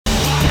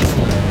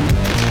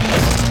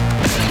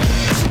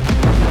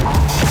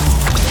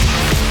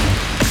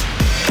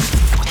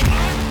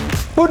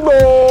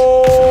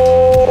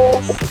Futbol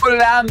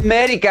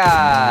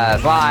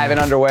Americas, live and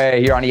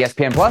underway here on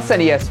ESPN Plus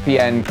and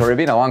ESPN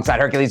Caribbean alongside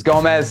Hercules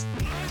Gomez.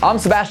 I'm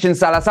Sebastian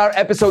Salazar,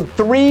 episode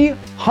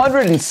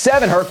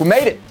 307. Herc, we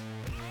made it.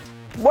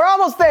 We're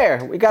almost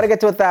there. We got to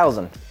get to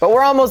 1,000, but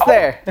we're almost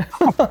there.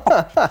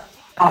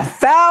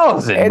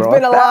 1,000, It's bro.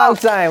 been a long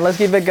time. Let's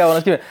keep it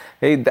going.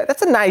 Hey,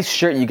 that's a nice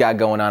shirt you got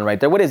going on right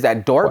there. What is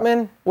that,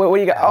 Dortmund? What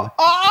do you got?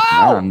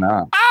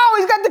 No. Oh,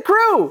 he's got the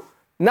Crew.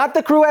 Not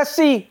the Crew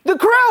FC, the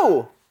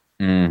Crew.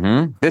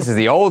 Mm-hmm. This is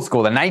the old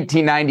school, the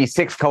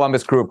 1996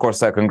 Columbus Crew. Of course,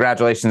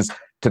 congratulations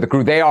to the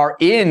Crew. They are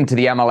into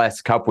the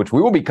MLS Cup, which we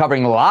will be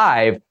covering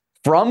live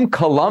from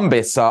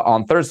Columbus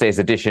on Thursday's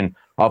edition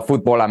of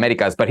Futbol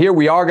Americas. But here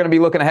we are going to be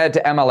looking ahead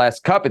to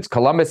MLS Cup. It's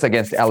Columbus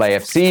against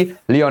LAFC.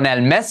 Lionel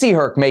Messi,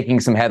 Herc,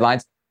 making some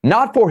headlines.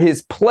 Not for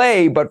his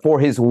play, but for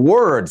his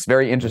words.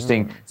 Very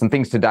interesting. Some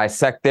things to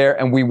dissect there.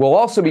 And we will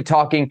also be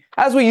talking,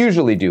 as we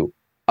usually do,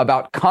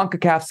 about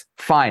CONCACAF's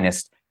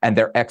finest and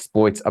their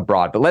exploits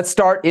abroad. But let's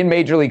start in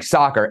Major League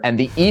Soccer and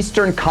the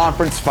Eastern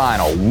Conference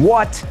Final.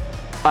 What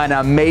an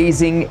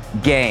amazing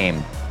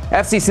game.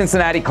 FC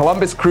Cincinnati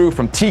Columbus Crew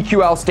from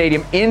TQL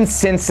Stadium in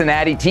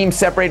Cincinnati. Teams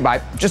separated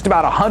by just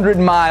about 100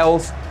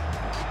 miles.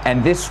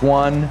 And this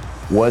one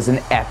was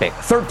an epic.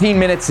 13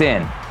 minutes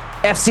in.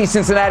 FC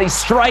Cincinnati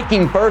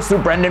striking first through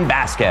Brendan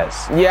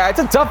Vasquez. Yeah, it's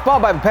a tough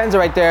ball by Penza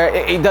right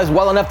there. He does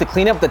well enough to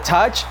clean up the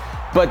touch,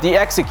 but the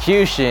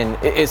execution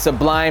is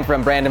sublime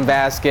from Brandon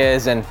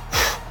Vasquez, and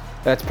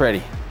that's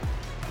pretty.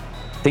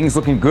 Things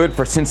looking good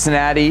for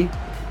Cincinnati.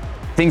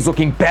 Things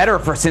looking better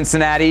for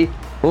Cincinnati.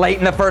 Late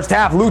in the first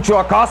half,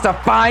 Lucho Acosta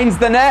finds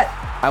the net.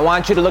 I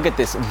want you to look at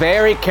this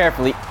very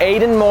carefully.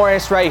 Aiden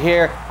Morris right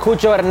here,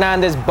 Cucho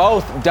Hernandez,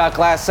 both duck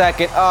last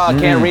second. Oh,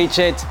 can't reach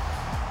it.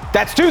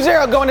 That's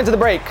 2-0 going into the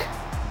break.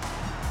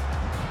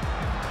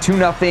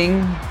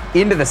 2-0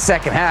 into the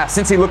second half.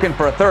 Cincy looking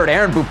for a third.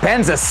 Aaron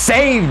Bupenza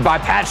saved by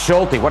Pat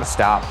Schulte. What a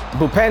stop.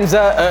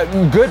 Bupenza,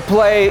 good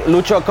play.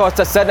 Lucho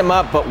Acosta set him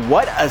up, but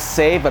what a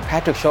save by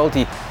Patrick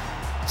Schulte,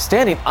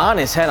 standing on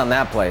his head on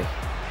that play.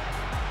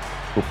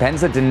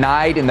 Bupenza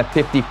denied in the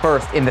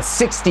 51st. In the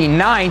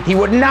 69th, he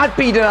would not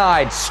be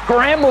denied.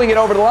 Scrambling it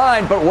over the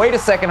line, but wait a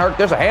second, Herc,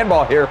 there's a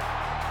handball here.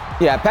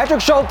 Yeah, Patrick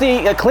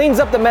Schulte cleans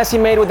up the mess he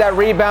made with that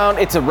rebound.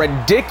 It's a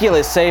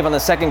ridiculous save on the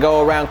second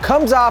go-around.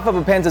 Comes off of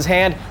Bupenza's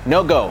hand,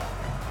 no go.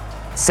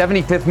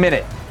 75th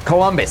minute,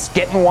 Columbus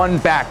getting one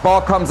back. Ball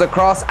comes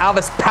across,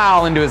 Alvis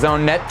Powell into his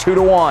own net,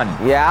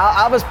 2-1. Yeah,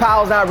 Alvis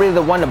Powell's not really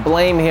the one to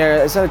blame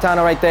here.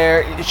 Celentano right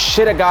there,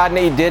 should have gotten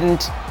it, he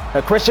didn't.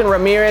 Christian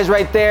Ramirez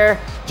right there,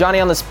 Johnny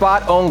on the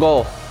spot, own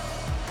goal.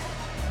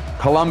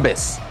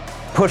 Columbus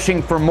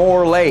pushing for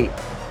more late.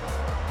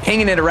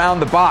 Pinging it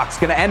around the box.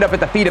 Going to end up at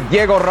the feet of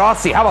Diego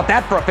Rossi. How about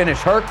that for a finish,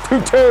 Herc?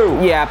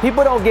 2-2. Yeah,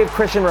 people don't give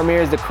Christian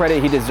Ramirez the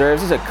credit he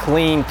deserves. This is a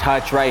clean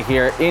touch right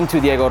here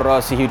into Diego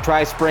Rossi, who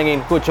tries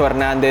springing Cucho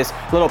Hernandez.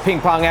 Little ping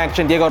pong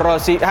action. Diego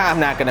Rossi, I'm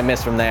not going to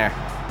miss from there.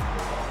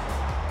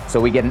 So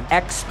we get an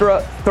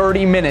extra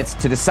 30 minutes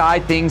to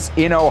decide things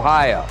in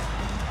Ohio.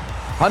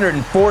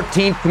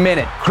 114th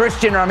minute.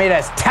 Christian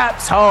Ramirez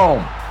taps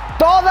home.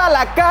 Toda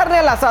la carne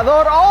al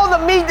asador, all the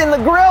meat in the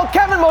grill.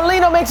 Kevin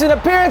Molino makes an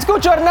appearance.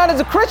 Cucho Hernandez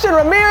and Christian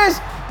Ramirez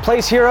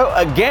plays hero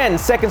again,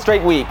 second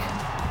straight week.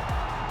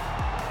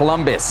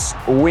 Columbus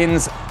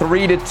wins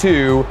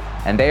 3-2,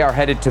 and they are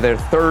headed to their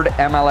third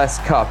MLS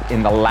Cup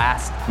in the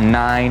last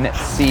 9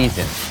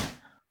 seasons.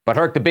 But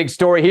Herc, the big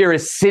story here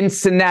is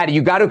Cincinnati.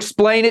 You got to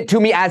explain it to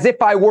me as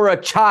if I were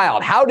a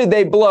child. How did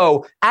they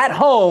blow at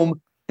home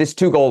this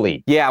 2-goal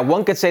lead? Yeah,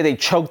 one could say they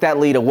choked that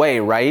lead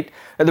away, right?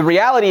 The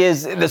reality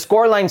is the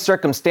scoreline's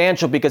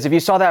circumstantial, because if you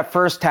saw that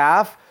first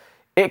half,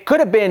 it could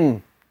have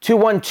been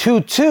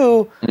 2-1,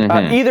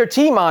 2-2, either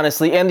team,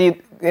 honestly. And the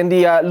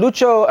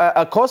Lucho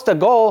Acosta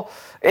goal,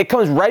 it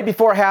comes right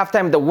before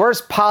halftime, the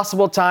worst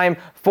possible time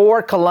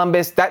for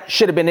Columbus. That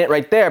should have been it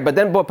right there. But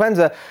then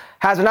Bupenza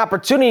has an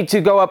opportunity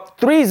to go up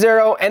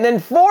 3-0 and then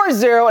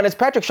 4-0, and it's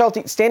Patrick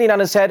Schulte standing on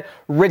his head.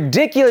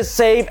 Ridiculous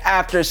save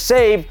after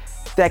save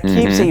that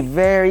keeps a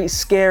very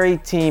scary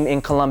team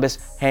in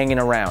Columbus hanging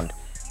around.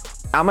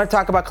 I'm going to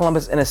talk about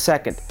Columbus in a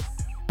second.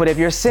 But if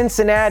you're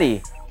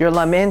Cincinnati, you're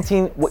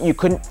lamenting what you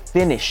couldn't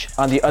finish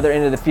on the other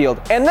end of the field.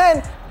 And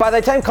then, by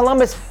the time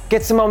Columbus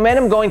gets some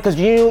momentum going, because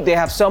you knew they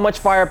have so much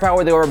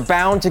firepower, they were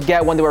bound to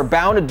get one, they were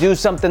bound to do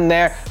something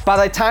there.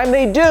 By the time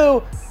they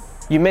do,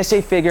 you miss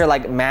a figure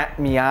like Matt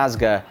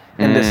Miazga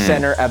in the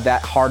center of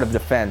that heart of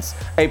defense.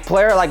 A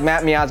player like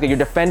Matt Miazga, your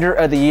defender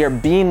of the year,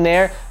 being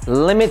there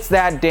limits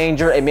that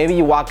danger, and maybe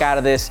you walk out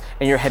of this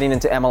and you're heading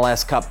into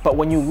MLS Cup. But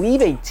when you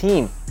leave a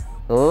team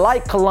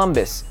like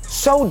Columbus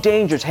so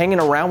dangerous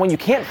hanging around, when you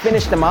can't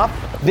finish them off,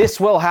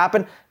 this will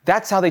happen.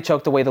 That's how they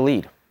choked away the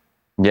lead.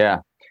 Yeah.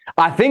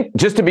 I think,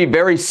 just to be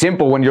very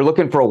simple, when you're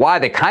looking for a why,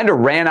 they kind of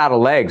ran out of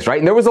legs, right?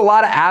 And there was a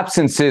lot of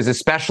absences,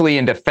 especially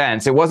in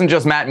defense. It wasn't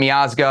just Matt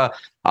Miazga.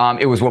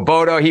 It was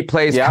Wobodo. He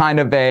plays kind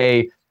of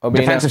a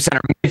defensive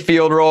center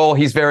midfield role.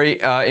 He's very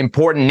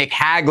important. Nick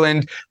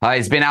Hagland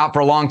has been out for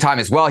a long time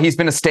as well. He's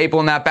been a staple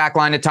in that back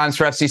line at times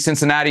for FC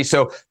Cincinnati.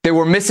 So they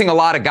were missing a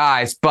lot of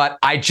guys. But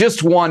I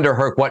just wonder,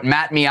 Herc, what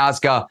Matt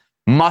Miazga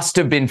must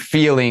have been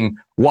feeling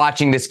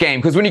watching this game.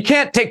 Because when you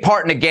can't take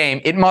part in a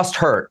game, it must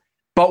hurt.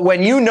 But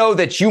when you know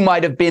that you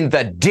might have been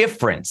the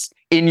difference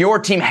in your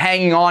team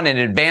hanging on and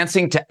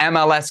advancing to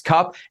MLS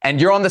Cup, and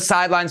you're on the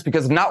sidelines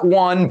because of not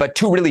one, but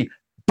two really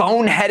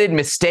boneheaded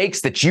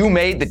mistakes that you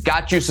made that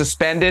got you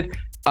suspended.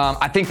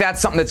 I think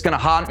that's something that's going to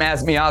haunt Matt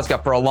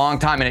Miazga for a long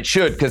time, and it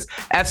should, because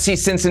FC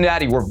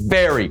Cincinnati were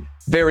very,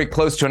 very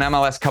close to an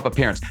MLS Cup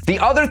appearance. The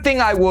other thing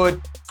I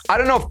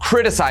don't know if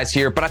criticize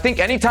here, but I think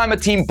anytime a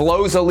team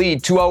blows a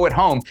lead 2-0 at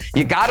home,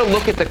 you got to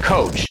look at the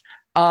coach.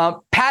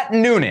 Pat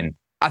Noonan,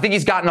 I think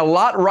he's gotten a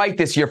lot right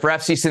this year for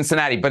FC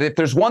Cincinnati, but if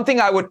there's one thing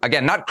I would,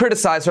 again, not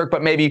criticize her,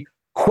 but maybe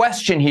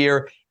question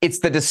here, it's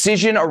the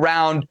decision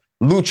around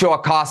Lucho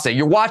Acosta.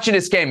 You're watching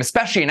this game,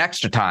 especially in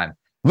extra time.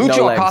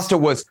 Lucho Acosta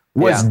was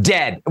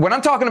dead. When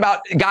I'm talking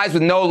about guys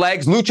with no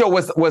legs, Lucho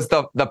was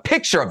the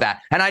picture of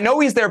that. And I know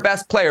he's their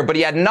best player, but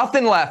he had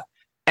nothing left.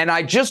 And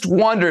I just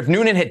wonder if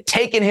Noonan had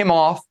taken him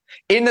off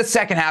in the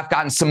second half,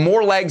 gotten some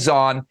more legs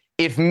on,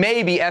 if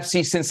maybe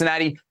FC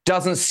Cincinnati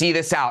doesn't see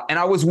this out. And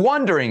I was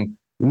wondering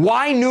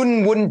why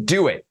Noonan wouldn't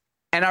do it.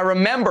 And I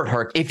remembered,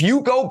 Herc, if you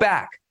go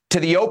back to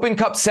the Open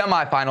Cup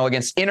semifinal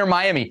against Inter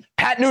Miami,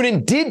 Pat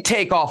Noonan did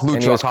take off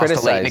Lucho Acosta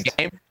late in the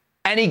game,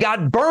 and he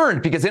got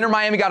burned because Inter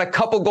Miami got a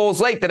couple goals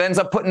late that ends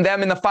up putting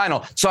them in the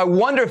final. So I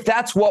wonder if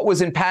that's what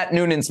was in Pat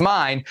Noonan's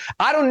mind.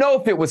 I don't know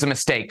if it was a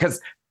mistake, because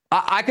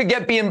I could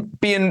get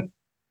being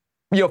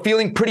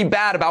feeling pretty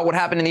bad about what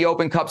happened in the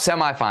Open Cup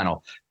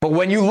semifinal. But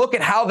when you look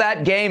at how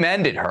that game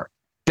ended,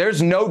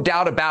 there's no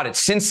doubt about it.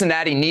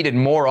 Cincinnati needed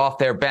more off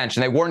their bench,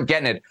 and they weren't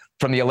getting it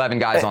from the 11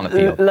 guys on the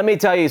field. Let me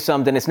tell you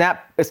something. It's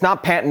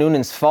not Pat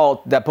Noonan's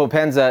fault that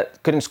Bopensa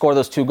couldn't score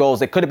those 2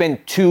 goals. It could have been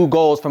 2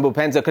 goals from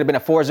Bopensa. It could have been a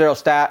 4-0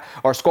 stat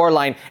or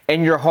scoreline,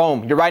 and you're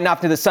home. You're riding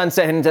off to the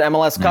sunset heading to the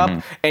MLS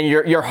Cup, and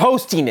you're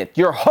hosting it.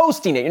 You're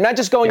hosting it. You're not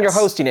just going, You're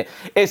hosting it.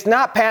 It's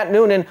not Pat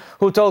Noonan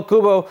who told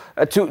Kubo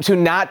to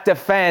not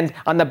defend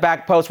on the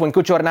back post when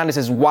Cucho Hernandez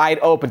is wide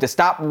open, to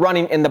stop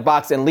running in the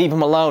box and leave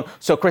him alone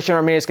so Christian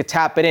Ramirez could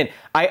tap it in.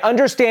 I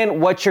understand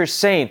what you're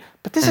saying,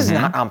 but this is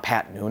not on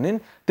Pat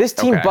Noonan. This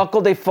team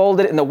buckled, they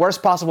folded in the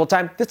worst possible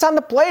time. It's on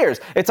the players.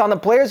 It's on the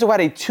players who had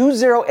a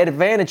 2-0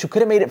 advantage, who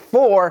could have made it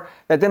 4,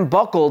 that then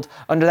buckled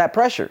under that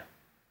pressure.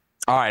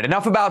 All right,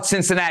 enough about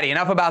Cincinnati,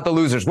 enough about the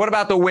losers. What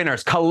about the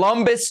winners?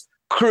 Columbus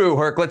Crew,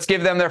 Herc, let's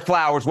give them their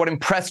flowers. What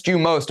impressed you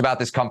most about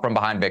this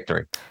come-from-behind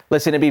victory?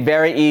 Listen, it'd be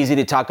very easy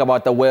to talk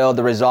about the will,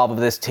 the resolve of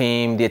this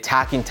team, the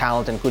attacking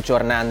talent in Cucho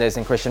Hernandez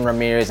and Christian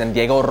Ramirez and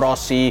Diego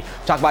Rossi.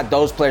 Talk about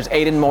those players,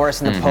 Aiden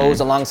Morris in the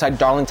pose alongside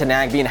Darlington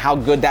Nagbe, and how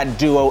good that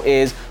duo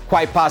is.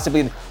 Quite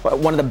possibly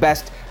one of the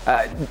best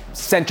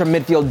center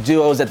midfield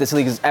duos that this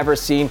league has ever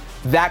seen.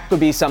 That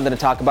could be something to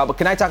talk about. But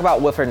can I talk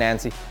about Wilfred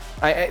Nancy?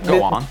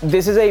 Go on.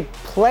 This is a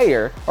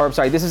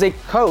this is a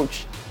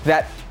coach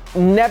that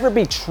never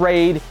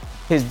betrayed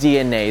his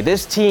DNA.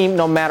 This team,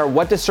 no matter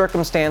what the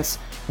circumstance,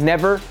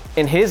 never,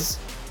 in his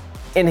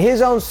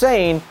own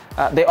saying,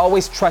 they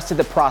always trusted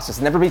the process,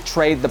 never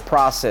betrayed the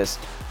process.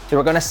 They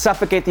were going to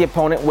suffocate the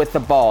opponent with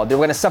the ball. They were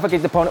going to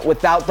suffocate the opponent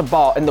without the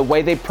ball in the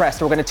way they pressed.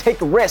 They were going to take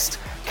risks,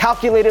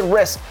 calculated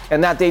risks,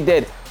 and that they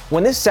did.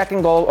 When this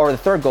second goal, or the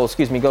third goal,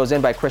 goes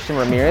in by Christian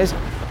Ramirez,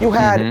 you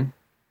had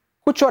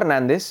Cucho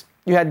Hernandez,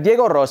 you had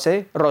Diego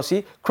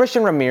Rossi,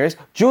 Christian Ramirez,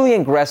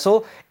 Julian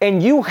Gressel,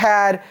 and you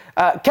had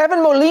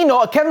Kevin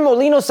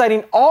Molino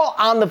sighting all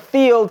on the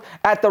field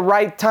at the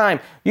right time.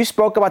 You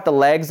spoke about the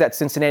legs that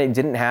Cincinnati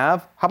didn't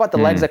have. How about the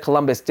legs that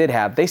Columbus did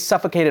have? They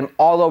suffocated him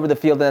all over the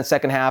field in that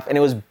second half, and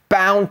it was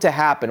bound to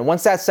happen.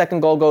 Once that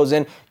second goal goes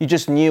in, you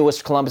just knew it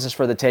was Columbus's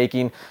for the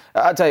taking.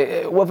 I'll tell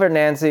you, Wilfred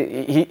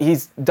Nancy,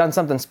 he's done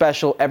something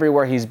special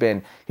everywhere he's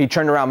been. He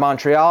turned around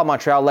Montreal.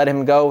 Montreal let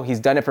him go. He's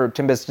done it for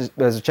Tim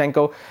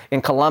Bezichenko.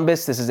 In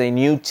Columbus, this is a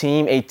new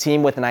team, a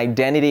team with an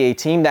identity, a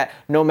team that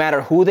no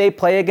matter who they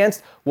play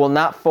against will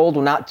not fold,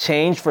 will not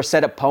change for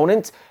said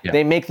opponent. Yeah.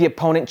 They make the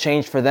opponent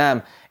change for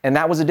them. And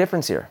that was the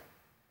difference here.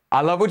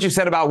 I love what you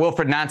said about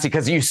Wilfred Nancy,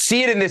 because you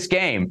see it in this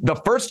game. The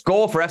first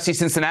goal for FC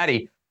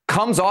Cincinnati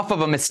comes off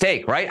of a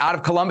mistake, right? Out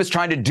of Columbus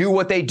trying to do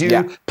what they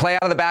do, play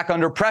out of the back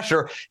under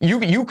pressure.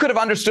 You could have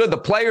understood the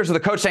players or the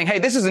coach saying, hey,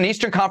 this is an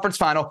Eastern Conference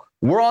final.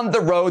 We're on the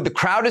road. The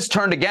crowd is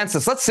turned against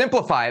us. Let's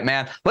simplify it,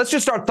 man. Let's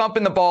just start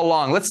thumping the ball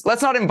long. Let's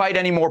not invite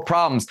any more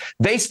problems.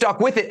 They stuck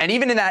with it. And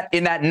even in that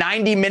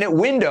 90-minute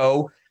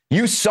window,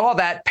 you saw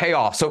that pay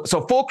off. So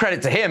full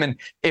credit to him. And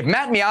if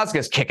Matt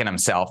Miazga's kicking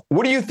himself,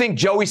 what do you think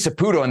Joey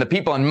Saputo and the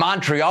people in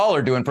Montreal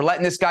are doing for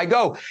letting this guy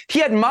go? He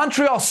had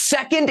Montreal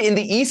second in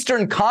the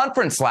Eastern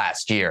Conference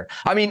last year.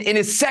 I mean, in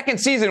his second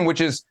season,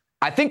 which is,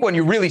 I think, when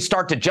you really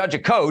start to judge a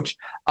coach,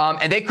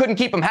 and they couldn't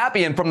keep him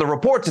happy. And from the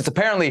reports, it's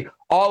apparently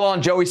all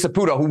on Joey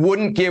Saputo, who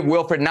wouldn't give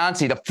Wilfred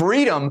Nancy the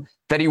freedom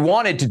that he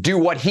wanted to do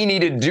what he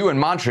needed to do in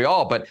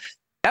Montreal. But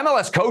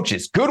MLS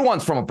coaches, good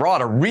ones from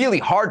abroad, are really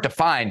hard to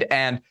find.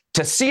 And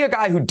to see a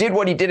guy who did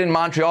what he did in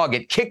Montreal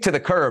get kicked to the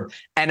curb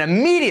and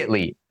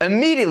immediately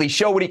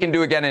show what he can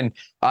do again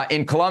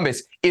in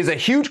Columbus is a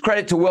huge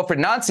credit to Wilfried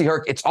Nancy.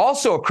 Herc. It's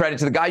also a credit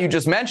to the guy you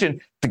just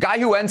mentioned, the guy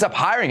who ends up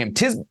hiring him,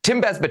 Tim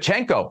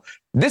Bezbatchenko.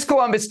 This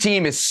Columbus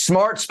team is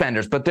smart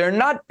spenders, but they're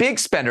not big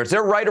spenders.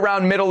 They're right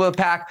around middle of the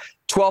pack,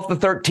 12th to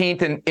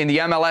 13th in the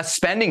MLS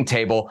spending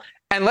table.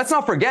 And let's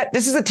not forget,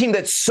 this is a team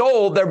that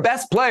sold their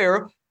best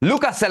player,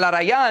 Lucas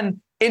Zelarayan,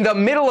 in the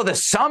middle of the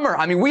summer.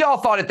 I mean, we all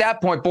thought at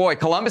that point, boy,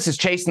 Columbus is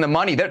chasing the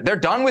money. They're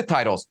done with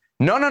titles.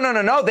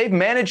 No. They've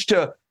managed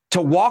to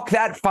walk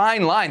that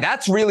fine line.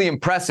 That's really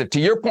impressive. To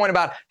your point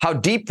about how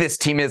deep this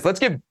team is, let's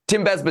give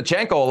Tim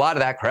Bezbatchenko a lot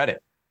of that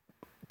credit.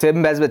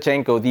 Tim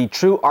Bezbatchenko, the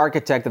true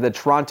architect of the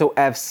Toronto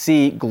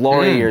FC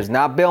glory years.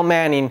 Not Bill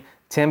Manning,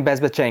 Tim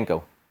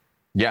Bezbatchenko.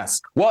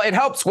 Yes. Well, it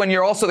helps when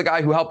you're also the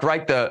guy who helped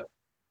write the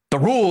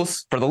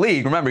rules for the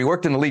league. Remember, he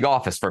worked in the league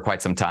office for quite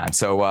some time.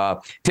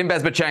 So Tim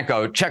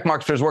Bezbatchenko, check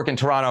marks for his work in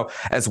Toronto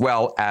as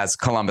well as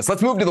Columbus.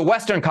 Let's move to the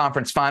Western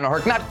Conference final.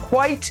 Herc, not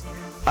quite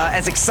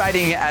as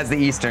exciting as the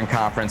Eastern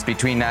Conference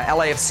between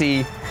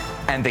LAFC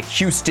and the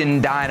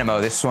Houston Dynamo.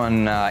 This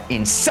one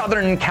in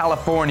Southern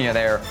California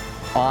there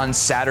on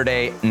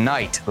Saturday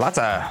night. Lots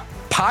of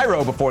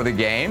pyro before the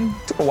game.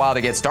 Took a while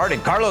to get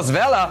started. Carlos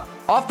Vela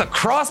off the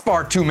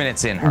crossbar 2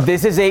 minutes in. Herc.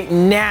 This is a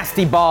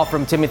nasty ball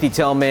from Timothy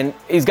Tillman.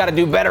 He's got to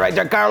do better right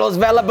there, Carlos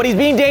Vela, but he's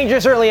being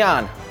dangerous early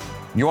on.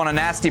 You want a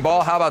nasty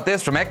ball? How about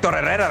this from Hector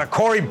Herrera to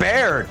Corey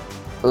Baird?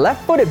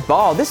 Left-footed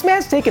ball. This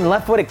man's taking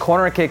left-footed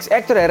corner kicks.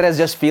 Hector Herrera's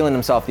just feeling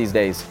himself these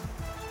days.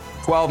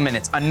 12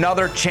 minutes.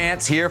 Another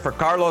chance here for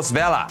Carlos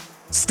Vela.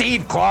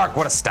 Steve Clark,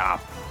 what a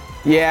stop.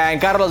 Yeah,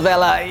 and Carlos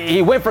Vela,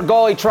 he went for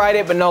goal, he tried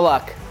it, but no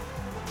luck.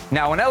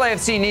 Now, when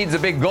LAFC needs a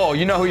big goal,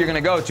 you know who you're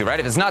going to go to, right?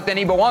 If it's not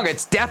Denis Bouanga,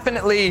 it's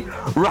definitely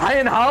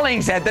Ryan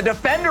Hollingshead, the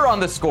defender on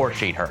the score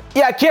sheet. Her.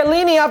 Yeah,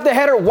 Chiellini off the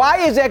header. Why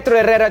is Hector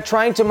Herrera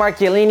trying to mark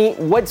Chiellini?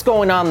 What's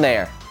going on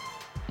there?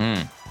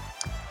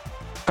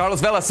 Carlos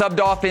Vela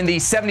subbed off in the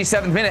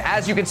 77th minute.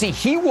 As you can see,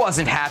 he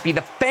wasn't happy.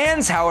 The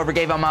fans, however,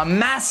 gave him a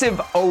massive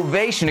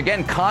ovation.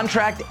 Again,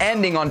 contract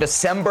ending on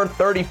December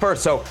 31st.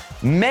 So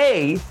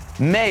May,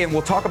 and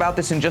we'll talk about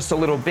this in just a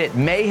little bit,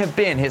 may have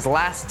been his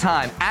last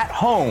time at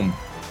home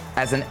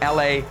as an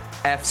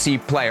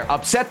LAFC player.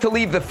 Upset to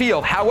leave the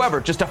field.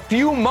 However, just a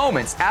few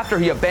moments after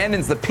he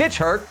abandons the pitch,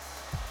 Herc,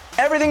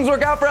 everything's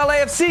worked out for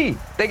LAFC.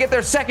 They get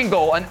their second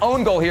goal, an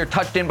own goal here,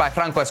 touched in by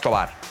Franco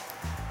Escobar.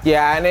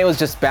 Yeah, and it was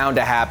just bound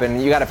to happen.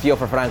 You got to feel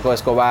for Franco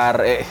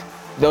Escobar.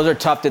 Those are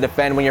tough to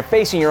defend. When you're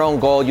facing your own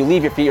goal, you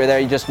leave your feet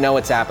there, you just know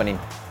it's happening.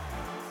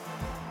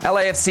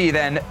 LAFC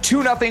then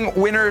 2-0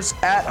 winners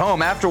at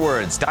home.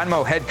 Afterwards,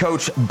 Dynamo head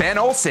coach Ben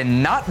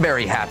Olsen not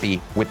very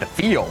happy with the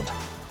field.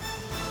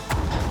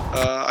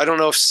 I don't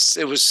know if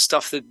it was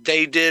stuff that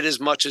they did as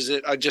much as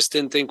I just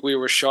didn't think we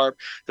were sharp.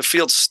 The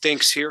field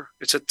stinks here.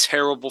 It's a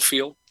terrible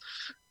field.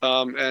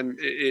 And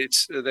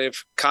they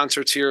have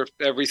concerts here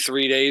every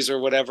 3 days or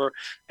whatever,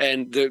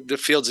 and the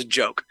field's a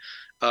joke.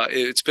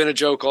 It's been a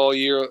joke all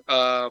year,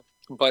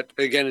 but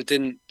again, it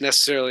didn't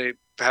necessarily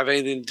have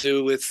anything to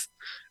do with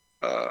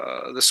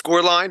the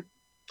score line,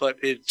 but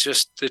it's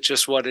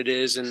just what it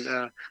is,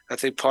 and I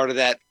think part of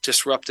that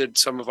disrupted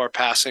some of our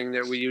passing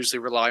that we usually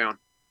rely on.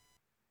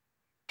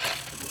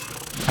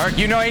 Herc,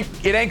 you know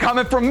it ain't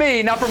coming from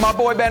me, not from my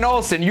boy Ben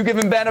Olsen. You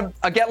giving Ben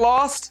a get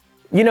lost?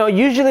 You know,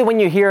 usually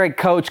when you hear a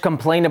coach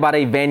complain about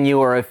a venue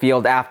or a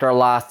field after a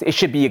loss, it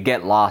should be a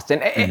get lost.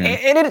 And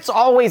it's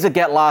always a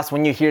get lost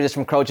when you hear this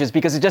from coaches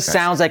because it just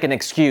sounds like an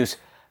excuse.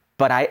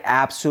 But I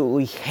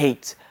absolutely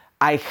hate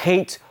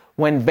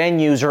when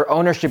venues or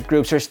ownership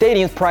groups or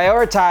stadiums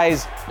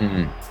prioritize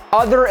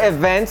other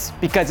events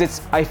because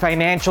it's a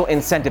financial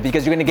incentive,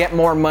 because you're going to get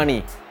more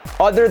money.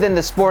 Other than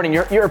the sporting,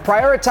 you're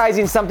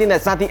prioritizing something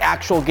that's not the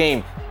actual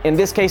game. In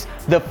this case,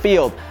 the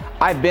field.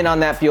 I've been on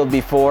that field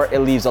before. It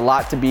leaves a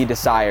lot to be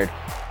desired.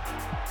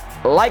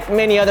 Like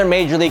many other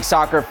Major League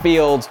Soccer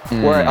fields,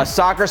 where a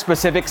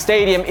soccer-specific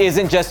stadium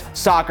isn't just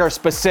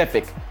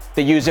soccer-specific.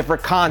 They use it for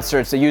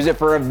concerts. They use it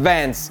for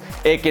events.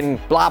 It can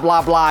blah,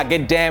 blah, blah,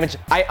 get damaged.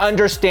 I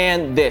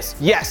understand this.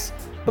 Yes,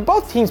 but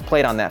both teams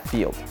played on that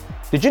field.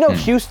 Did you know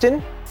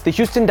Houston, the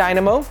Houston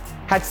Dynamo,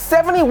 had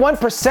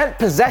 71%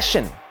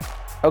 possession?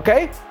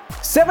 Okay?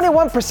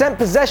 71%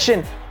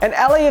 possession, and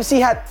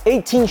LAFC had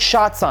 18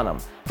 shots on them.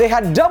 They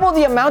had double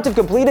the amount of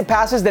completed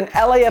passes than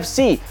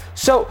LAFC.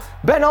 So,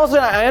 Ben Olsen,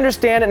 I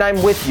understand and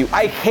I'm with you.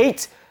 I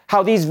hate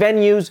how these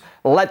venues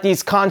let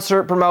these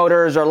concert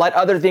promoters or let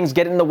other things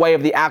get in the way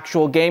of the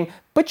actual game.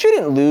 But you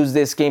didn't lose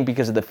this game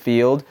because of the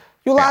field.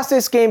 You lost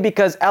this game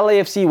because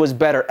LAFC was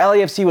better.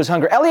 LAFC was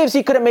hungry.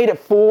 LAFC could have made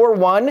it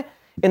 4-1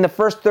 in the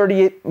first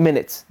 38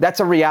 minutes. That's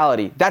a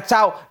reality. That's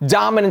how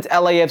dominant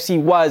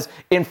LAFC was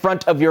in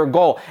front of your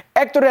goal.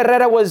 Hector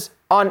Herrera was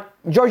on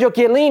Giorgio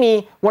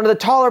Chiellini, one of the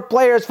taller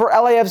players for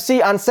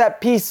LAFC on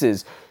set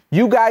pieces.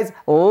 You guys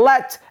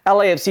let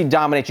LAFC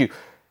dominate you.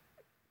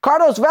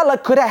 Carlos Vela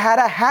could have had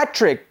a hat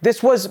trick.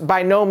 This was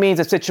by no means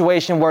a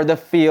situation where the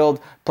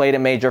field played a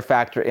major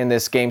factor in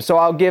this game. So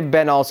I'll give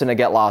Ben Olsen a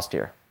get lost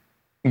here.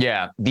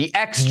 Yeah, the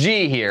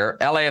XG here,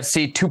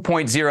 LAFC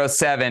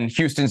 2.07,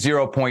 Houston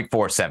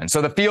 0.47.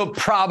 So the field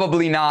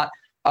probably not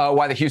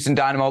why the Houston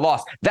Dynamo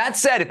lost. That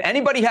said, if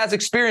anybody has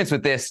experience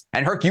with this,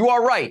 and Herc, you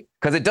are right,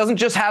 because it doesn't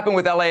just happen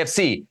with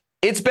LAFC.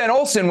 It's Ben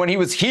Olsen when he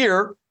was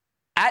here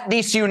at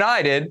DC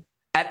United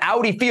at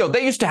Audi Field.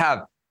 They used to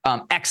have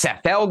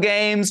XFL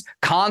games,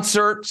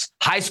 concerts,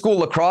 high school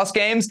lacrosse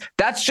games.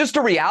 That's just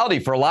a reality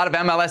for a lot of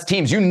MLS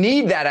teams. You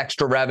need that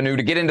extra revenue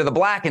to get into the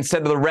black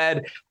instead of the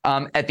red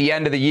at the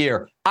end of the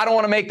year. I don't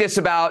want to make this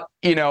about,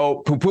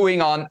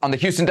 poo-pooing on the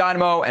Houston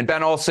Dynamo and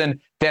Ben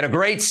Olsen. They had a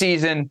great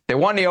season. They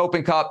won the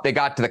Open Cup. They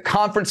got to the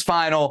conference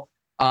final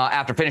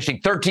after finishing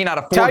 13 out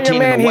of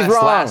 14 in the West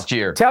last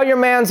year. Tell your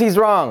mans he's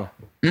wrong.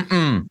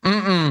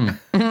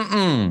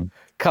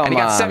 Come and he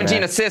got on, 17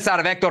 man. assists out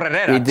of Hector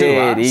Herrera. He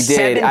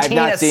did. I've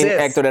not seen assists.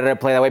 Hector Herrera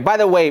play that way. By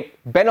the way,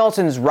 Ben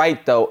Olsen's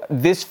right, though.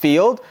 This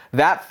field,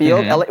 that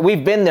field,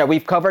 we've been there.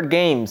 We've covered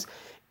games.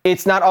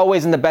 It's not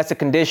always in the best of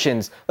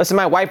conditions. Listen,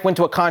 my wife went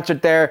to a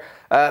concert there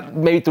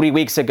maybe 3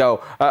 weeks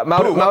ago.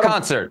 What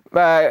concert?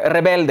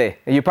 Rebelde.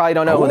 You probably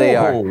don't know who they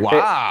are. Oh,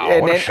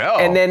 wow. What a show.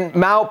 And then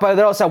Mau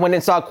Pedrosa went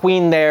and saw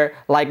Queen there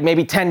like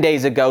maybe 10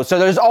 days ago. So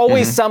there's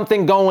always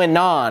something going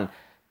on.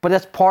 But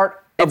that's part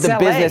of the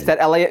business that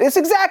LA. It's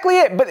exactly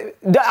it. But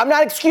I'm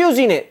not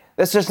excusing it.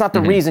 That's just not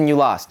the reason you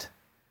lost.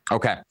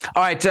 Okay.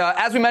 All right.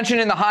 As we mentioned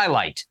in the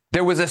highlight,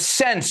 there was a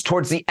sense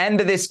towards the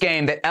end of this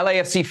game that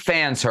LAFC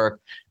fans, Herc,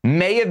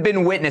 may have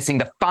been witnessing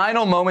the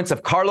final moments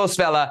of Carlos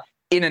Vela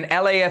in an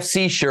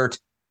LAFC shirt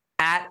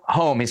at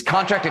home. His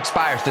contract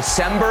expires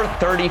December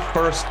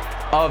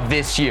 31st of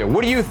this year.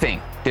 What do you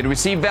think? Did we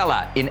see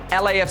Vela in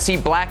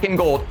LAFC black and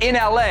gold in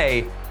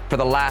LA for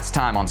the last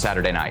time on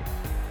Saturday night?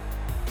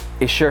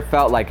 It sure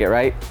felt like it,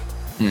 right?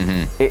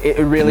 It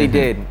really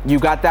did. You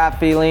got that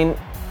feeling,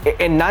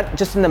 and not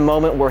just in the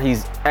moment where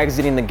he's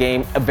exiting the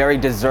game, a very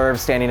deserved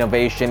standing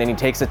ovation, and he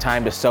takes the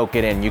time to soak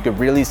it in. You could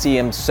really see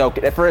him soak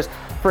it.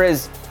 For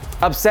as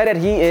upset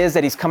as he is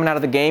that he's coming out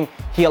of the game,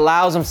 he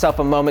allows himself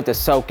a moment to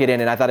soak it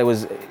in, and I thought it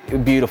was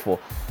beautiful.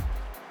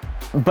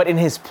 But in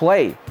his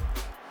play,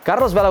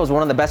 Carlos Vela was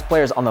one of the best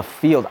players on the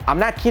field. I'm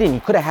not kidding. He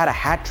could have had a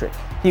hat trick.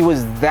 He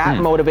was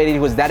that motivated. He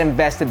was that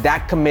invested,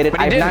 that committed.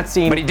 But he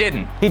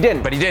didn't. He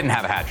didn't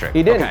have a hat trick.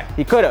 He didn't. Okay.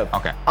 He could have.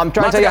 Okay. I'm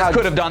trying Lots to tell you of guys how.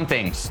 could have done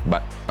things,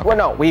 but. Okay. Well,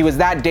 no, he was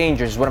that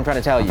dangerous. Is what I'm trying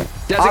to tell you.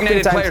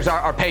 Designated players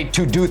are paid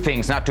to do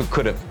things, not to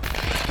could have.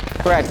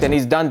 Correct, and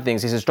he's done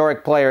things. He's a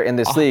historic player in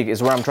this league.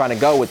 Is where I'm trying to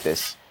go with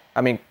this.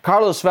 I mean,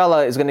 Carlos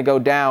Vela is going to go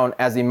down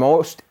as the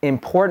most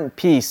important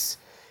piece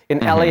in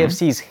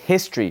LAFC's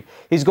history.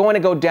 He's going to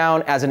go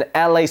down as an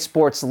LA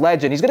sports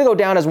legend. He's going to go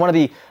down as one of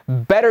the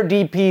better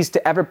DPs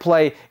to ever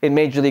play in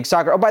Major League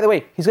Soccer. Oh, by the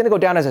way, he's going to go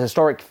down as a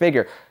historic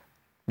figure.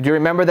 Do you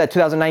remember that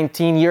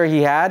 2019 year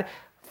he had?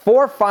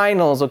 4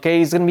 finals, okay?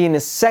 He's going to be in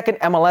his second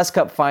MLS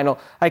Cup final.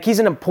 Like, he's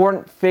an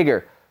important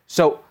figure.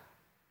 So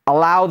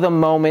allow the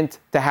moment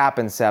to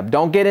happen, Seb.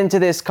 Don't get into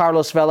this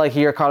Carlos Vela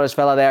here, Carlos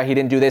Vela there. He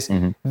didn't do this.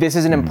 This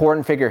is an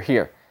important figure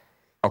here.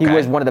 Okay. He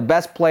was one of the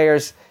best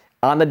players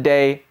on the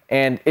day,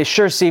 and it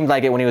sure seemed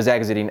like it when he was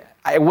exiting.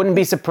 I wouldn't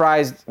be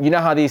surprised. You know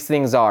how these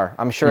things are.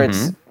 I'm sure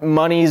it's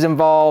money's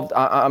involved.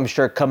 I'm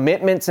sure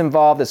commitment's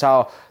involved. That's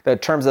how the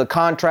terms of the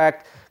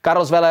contract.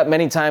 Carlos Vela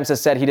many times has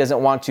said he doesn't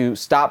want to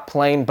stop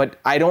playing, but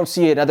I don't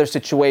see another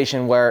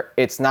situation where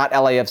it's not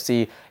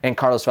LAFC and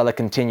Carlos Vela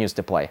continues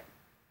to play.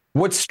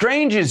 What's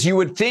strange is you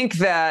would think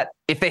that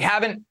if they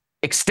haven't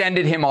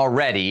extended him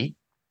already,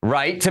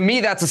 right? To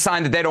me, that's a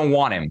sign that they don't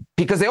want him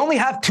because they only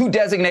have 2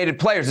 designated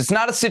players. It's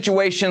not a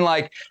situation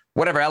like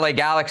whatever, LA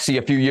Galaxy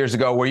a few years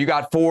ago where you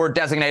got 4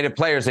 designated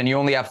players and you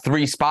only have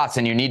 3 spots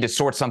and you need to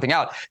sort something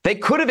out. They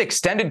could have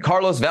extended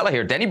Carlos Vela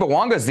here. Denny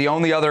Bawanga is the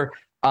only other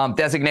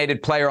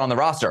designated player on the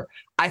roster.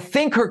 I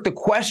think, Herc, the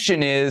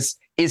question is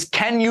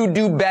can you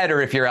do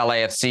better if you're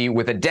LAFC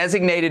with a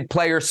designated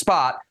player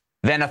spot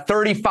than a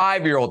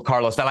 35-year-old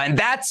Carlos Vela? And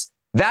that's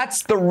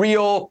the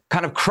real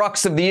kind of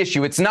crux of the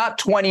issue. It's not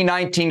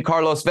 2019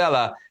 Carlos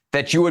Vela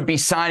that you would be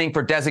signing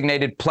for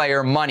designated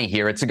player money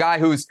here. It's a guy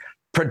whose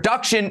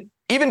production,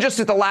 even just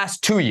at the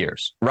last 2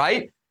 years,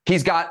 right?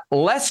 He's got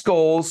less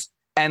goals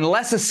and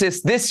less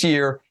assists this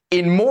year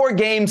in more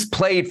games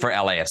played for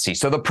LAFC.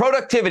 So the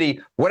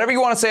productivity, whatever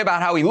you want to say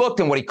about how he looked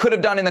and what he could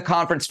have done in the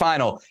conference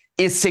final,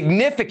 is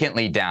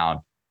significantly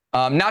down,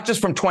 not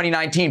just from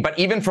 2019, but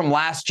even from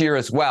last year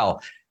as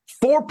well.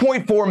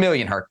 4.4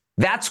 million, Herc.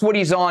 That's what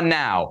he's on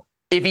now.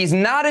 If he's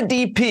not a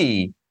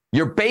DP,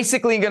 you're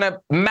basically going to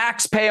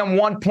max pay him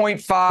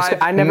 1.5.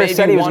 I never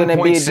said he was going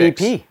to be a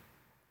DP.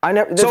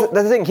 That's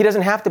the thing. He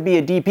doesn't have to be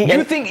a DP.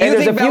 You think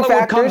Vela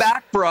would come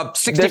back for a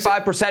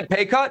 65%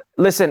 pay cut?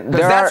 Listen,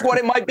 that's what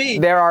it might be.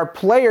 There are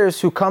players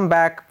who come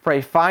back for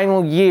a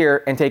final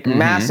year and take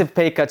massive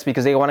pay cuts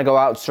because they want to go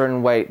out a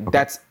certain way. Okay.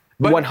 That's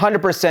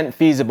 100%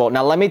 feasible.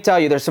 Now, let me tell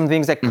you, there's some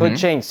things that could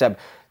change, Seb.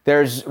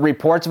 There's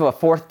reports of a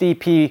 4th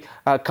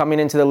DP coming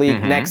into the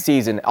league next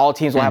season. All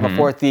teams will have a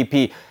 4th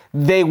DP.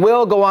 They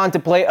will go on to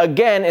play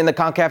again in the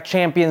CONCACAF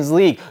Champions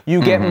League.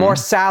 You get more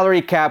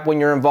salary cap when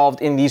you're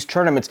involved in these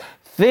tournaments.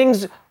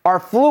 Things are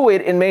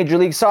fluid in Major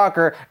League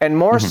Soccer, and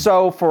more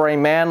so for a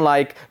man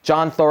like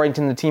John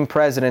Thorrington, the team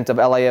president of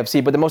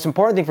LAFC. But the most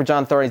important thing for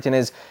John Thorrington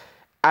is,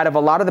 out of a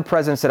lot of the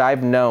presidents that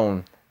I've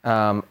known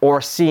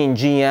or seen,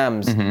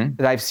 GMs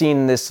that I've seen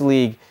in this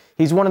league,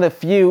 he's one of the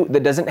few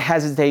that doesn't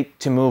hesitate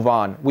to move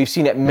on. We've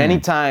seen it many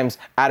times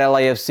at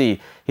LAFC.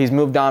 He's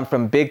moved on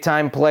from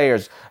big-time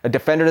players, a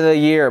Defender of the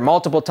Year,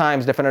 multiple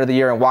times Defender of the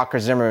Year in Walker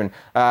Zimmerman,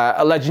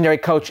 a legendary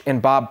coach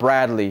in Bob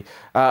Bradley,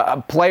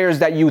 players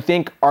that you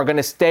think are going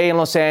to stay in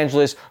Los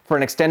Angeles for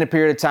an extended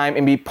period of time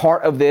and be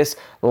part of this,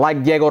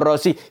 like Diego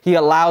Rossi. He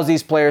allows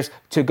these players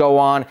to go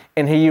on,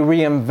 and he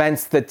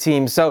reinvents the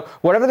team. So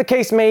whatever the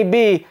case may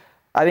be,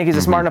 I think he's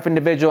a smart enough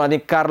individual. I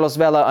think Carlos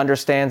Vela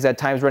understands that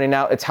time's running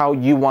out. It's how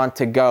you want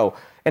to go.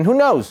 And who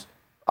knows?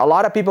 A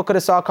lot of people could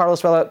have saw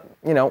Carlos Vela,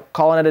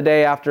 calling it a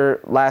day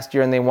after last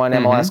year and they won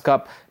MLS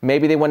Cup.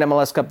 Maybe they win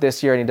MLS Cup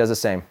this year and he does the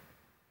same.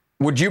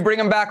 Would you bring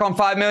him back on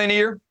 $5 million a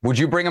year? Would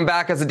you bring him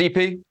back as a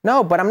DP?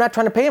 No, but I'm not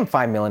trying to pay him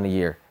 $5 million a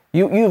year.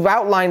 You've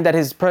outlined that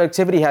his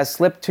productivity has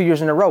slipped 2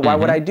 years in a row. Why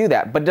would I do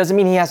that? But it doesn't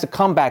mean he has to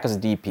come back as a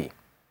DP.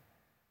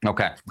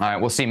 Okay. All right.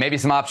 We'll see. Maybe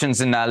some options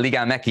in Liga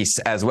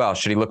MX as well,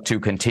 should he look to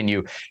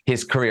continue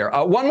his career.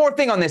 One more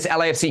thing on this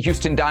LAFC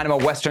Houston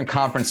Dynamo Western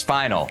Conference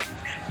final.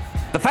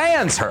 The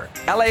fans hurt.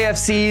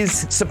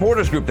 LAFC's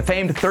supporters group, the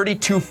famed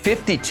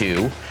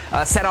 3252,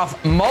 set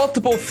off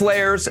multiple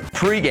flares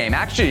pregame.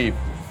 Actually,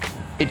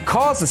 it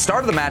caused the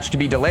start of the match to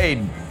be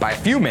delayed by a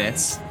few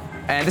minutes.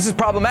 And this is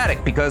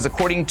problematic because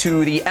according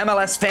to the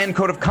MLS Fan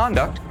Code of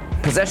Conduct,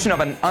 possession of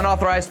an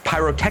unauthorized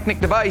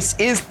pyrotechnic device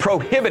is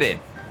prohibited.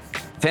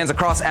 Fans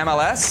across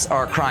MLS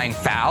are crying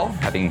foul,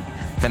 having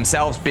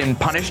themselves been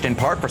punished in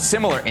part for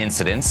similar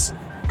incidents.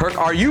 Herc,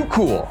 are you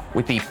cool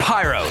with the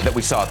pyro that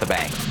we saw at the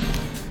bank?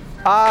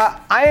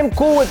 I am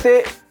cool with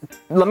it.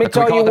 Let me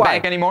tell you why. Can we call it the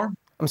bank anymore?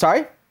 I'm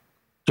sorry?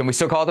 Can we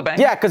still call it the bank?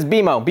 Yeah, because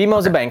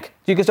BMO's a bank.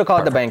 You can still call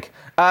it the bank.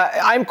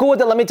 I'm cool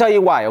with it. Let me tell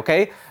you why,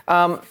 okay?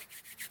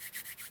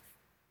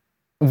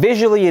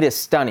 Visually, it is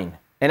stunning.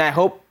 And I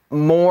hope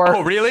more...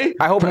 Oh, really?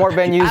 I hope more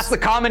venues... Ask the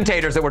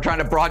commentators that were trying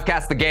to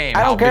broadcast the game.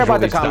 I don't care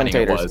about the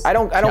commentators. I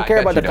don't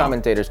care about the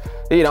commentators.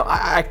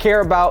 I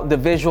care about the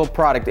visual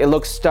product. It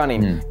looks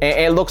stunning.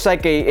 It looks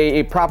like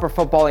a proper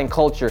footballing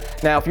culture.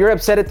 Now, if you're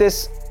upset at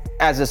this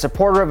as a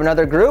supporter of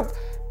another group,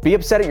 be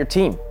upset at your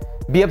team.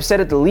 Be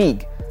upset at the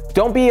league.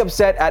 Don't be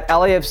upset at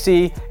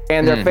LAFC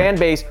and their fan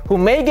base, who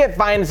may get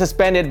fined and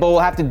suspended, but will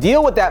have to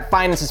deal with that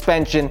fine and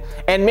suspension.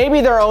 And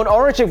maybe their own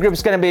ownership group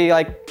is going to be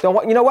like,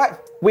 you know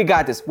what? We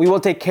got this. We will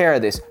take care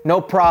of this.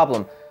 No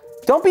problem.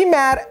 Don't be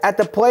mad at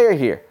the player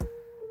here.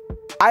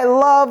 I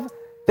love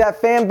that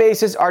fan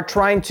bases are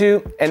trying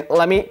to, and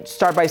let me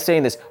start by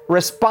saying this,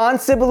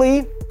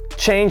 responsibly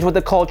change what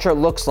the culture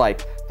looks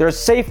like. There's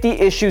safety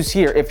issues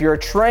here. If you're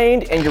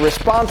trained and you're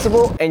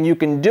responsible and you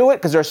can do it,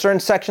 because there are certain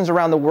sections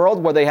around the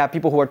world where they have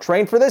people who are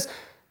trained for this,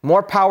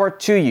 more power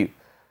to you.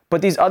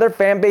 But these other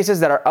fan bases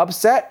that are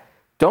upset,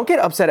 don't get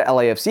upset at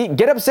LAFC.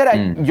 Get upset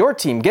at your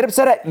team. Get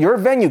upset at your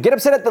venue. Get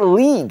upset at the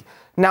league.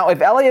 Now, if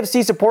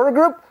LAFC supporter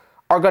group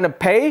are going to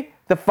pay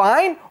the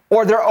fine,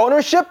 or their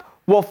ownership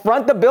will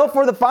front the bill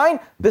for the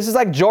fine, this is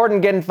like Jordan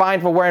getting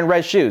fined for wearing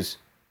red shoes.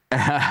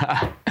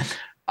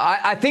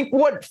 I think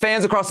what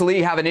fans across the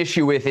league have an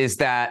issue with is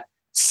that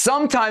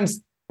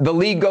sometimes the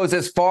league goes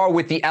as far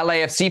with the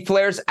LAFC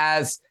flares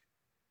as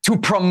to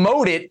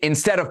promote it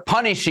instead of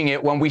punishing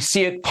it, when we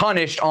see it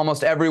punished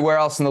almost everywhere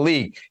else in the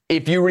league.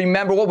 If you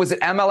remember, what was it,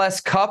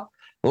 MLS Cup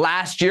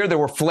last year? There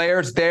were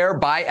flares there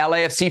by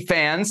LAFC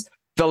fans.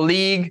 The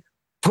league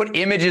put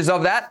images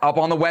of that up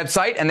on the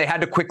website, and they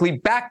had to quickly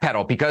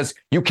backpedal because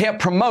you can't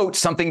promote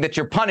something that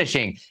you're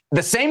punishing.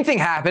 The same thing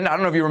happened, I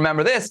don't know if you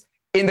remember this,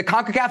 in the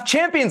CONCACAF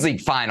Champions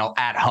League final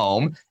at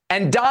home.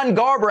 And Don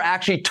Garber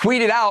actually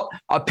tweeted out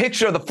a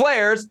picture of the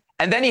flares,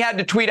 and then he had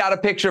to tweet out a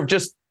picture of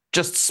just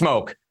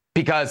smoke,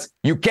 because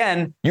you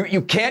can't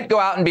go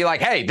out and be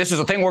like, hey, this is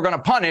a thing we're going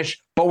to punish,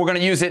 but we're going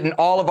to use it in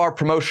all of our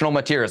promotional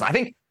materials. I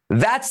think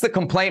that's the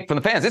complaint from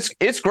the fans.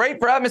 It's great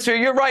for atmosphere.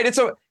 You're right.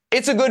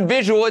 It's a good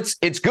visual.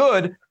 It's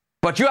good,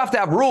 but you have to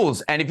have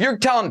rules. And if you're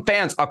telling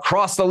fans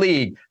across the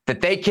league that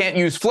they can't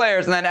use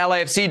flares, and then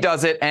LAFC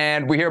does it,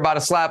 and we hear about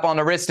a slap on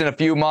the wrist in a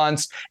few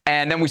months,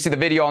 and then we see the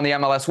video on the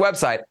MLS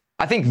website,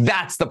 I think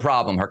that's the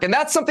problem, Herc. And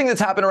that's something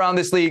that's happened around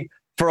this league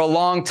for a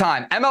long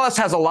time. MLS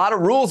has a lot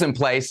of rules in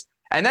place,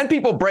 and then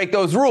people break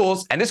those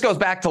rules. And this goes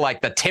back to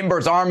like the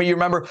Timbers Army, you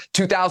remember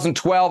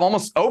 2012,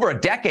 almost over a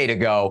decade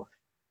ago.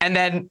 And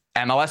then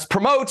MLS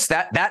promotes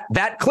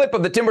that clip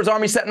of the Timbers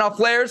Army setting off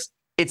flares.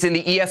 It's in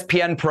the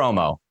ESPN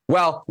promo.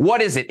 Well,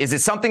 what is it? Is it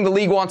something the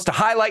league wants to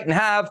highlight and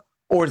have,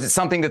 or is it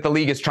something that the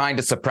league is trying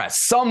to suppress?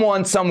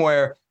 Someone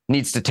somewhere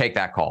needs to take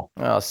that call.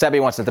 Well, Sebi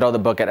wants to throw the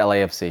book at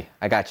LAFC.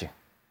 I got you.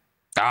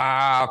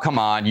 Oh, come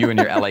on. You and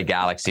your LA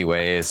Galaxy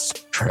ways.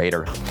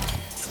 Traitor.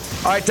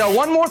 All right,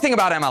 one more thing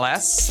about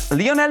MLS.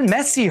 Lionel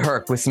Messi,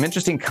 Herc, with some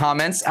interesting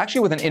comments, actually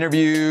with an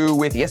interview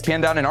with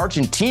ESPN down in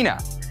Argentina.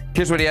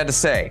 Here's what he had to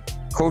say.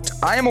 quote,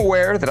 I am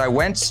aware that I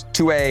went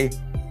to a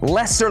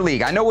lesser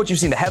league. I know what you've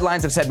seen. The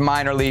headlines have said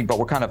minor league, but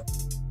we're kind of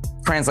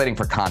translating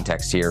for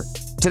context here.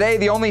 Today,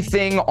 the only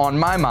thing on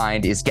my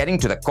mind is getting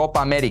to the Copa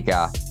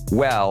America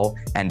well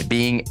and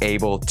being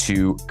able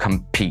to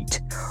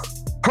compete.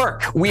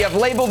 Herc, we have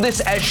labeled this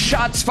as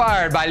shots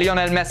fired by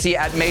Lionel Messi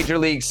at Major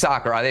League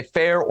Soccer. Are they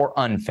fair or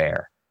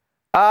unfair?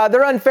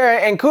 They're unfair,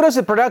 and kudos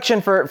to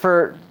production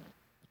for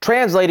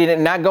translating it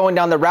and not going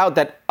down the route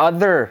that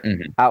other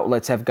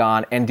outlets have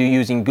gone and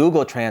using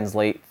Google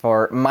Translate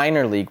for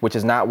minor league, which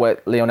is not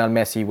what Lionel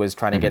Messi was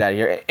trying to get at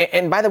here.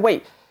 And by the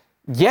way,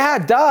 yeah,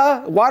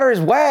 duh, water is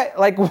wet.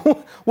 Like,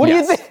 what do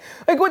you think?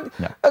 Like, what?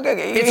 No.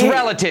 Okay, it's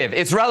relative.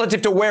 It's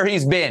relative to where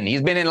he's been.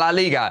 He's been in La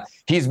Liga.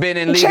 He's been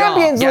in Liga.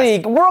 Champions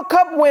League, World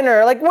Cup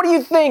winner. Like, what do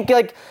you think?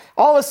 Like,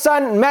 all of a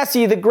sudden,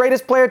 Messi, the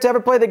greatest player to ever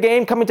play the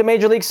game, coming to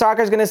Major League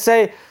Soccer, is going to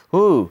say,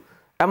 ooh,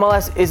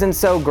 MLS isn't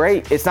so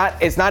great. It's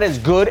not as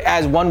good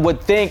as one would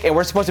think, and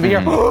we're supposed to be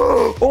here.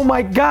 Oh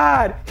my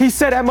God, he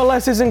said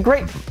MLS isn't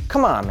great.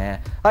 Come on,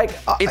 man. Like,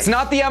 it's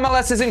not the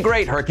MLS isn't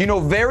great, Herc. You know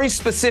very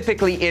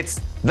specifically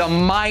it's the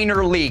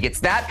minor league. It's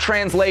that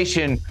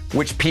translation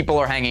which people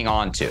are hanging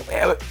on to.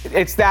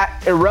 It's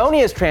that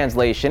erroneous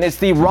translation. It's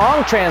the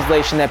wrong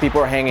translation that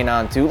people are hanging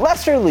on to.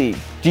 Lesser league.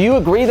 Do you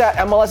agree that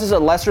MLS is a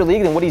lesser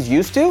league than what he's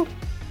used to?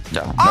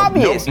 No,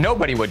 obvious.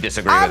 Nobody would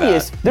disagree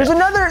obvious. with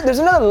that. There's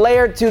another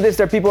layer to this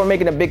that people are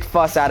making a big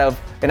fuss out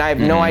of, and I have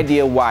no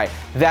idea why.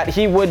 That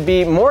he would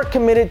be more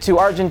committed to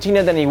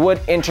Argentina than he would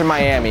Inter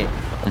Miami.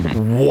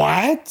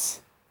 What?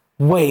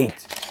 Wait.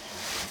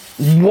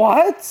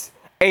 What?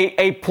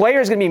 A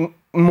player is going to be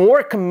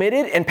more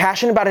committed and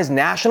passionate about his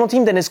national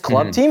team than his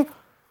club team?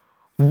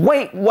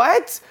 Wait,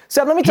 what?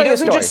 Seb, let me tell you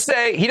a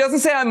story. He doesn't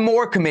say I'm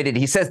more committed.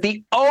 He says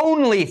the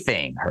only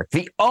thing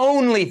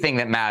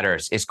that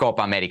matters is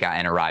Copa America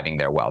and arriving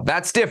there well.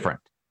 That's different.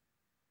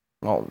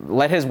 Well,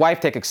 let his wife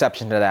take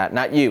exception to that,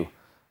 not you.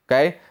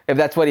 Okay? If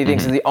that's what he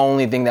thinks is the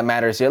only thing that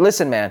matters here.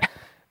 Listen, man.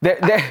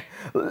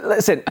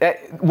 Listen,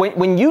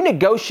 when you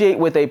negotiate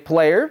with a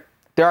player,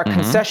 there are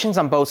concessions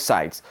on both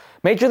sides.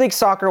 Major League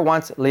Soccer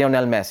wants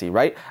Lionel Messi,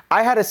 right?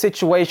 I had a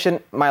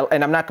situation,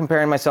 and I'm not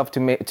comparing myself to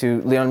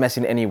Lionel Messi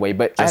in any way,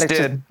 but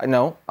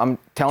no, I'm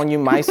telling you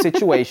my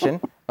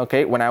situation,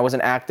 okay, when I was an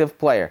active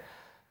player.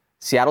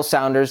 Seattle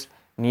Sounders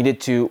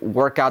needed to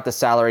work out the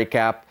salary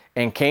cap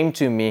and came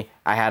to me.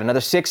 I had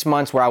another 6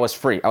 months where I was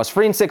free. I was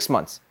free in 6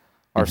 months.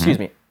 Or excuse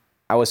me,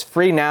 I was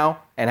free now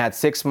and had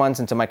 6 months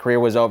until my career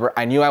was over.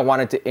 I knew I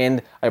wanted to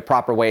end a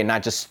proper way and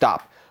not just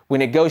stop. We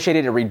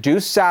negotiated a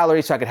reduced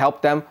salary so I could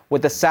help them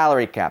with the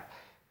salary cap.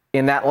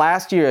 In that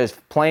last year as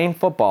playing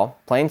football,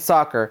 playing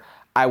soccer,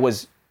 I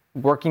was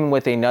working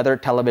with another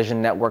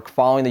television network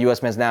following the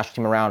U.S. men's national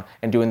team around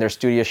and doing their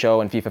studio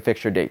show and FIFA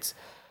fixture dates.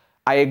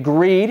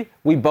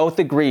 We both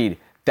agreed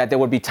that there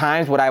would be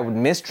times when I would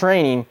miss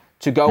training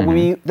to go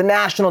with the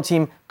national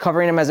team,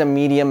 covering them as a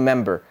media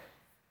member.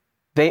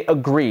 They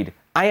agreed.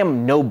 I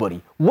am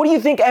nobody. What do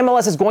you think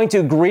MLS is going to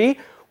agree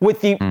with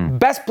the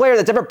best player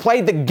that's ever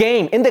played the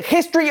game in the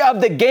history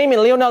of the game in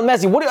Lionel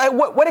Messi?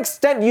 What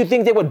extent do you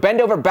think they would bend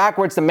over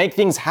backwards to make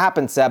things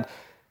happen, Seb?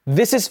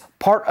 This is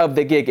part of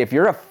the gig. If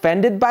you're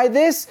offended by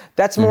this,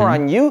 that's more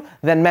on you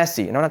than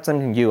Messi. And I'm not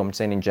saying you, I'm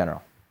saying in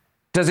general.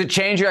 Does it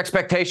change your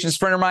expectations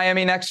for Inter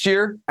Miami next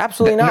year?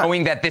 Absolutely not.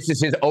 Knowing that this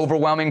is his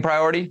overwhelming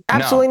priority?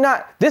 Absolutely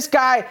not. This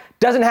guy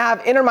doesn't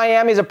have Inter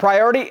Miami as a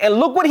priority, and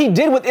look what he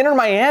did with Inter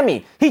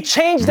Miami. He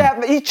changed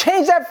that. He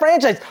changed that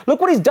franchise. Look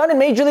what he's done in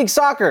Major League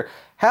Soccer.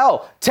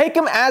 Hell, take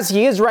him as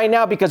he is right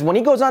now, because when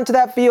he goes onto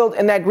that field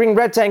in that green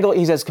rectangle,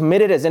 he's as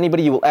committed as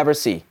anybody you will ever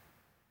see.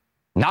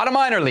 Not a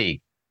minor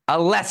league, a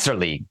lesser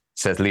league,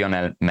 says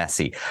Lionel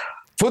Messi.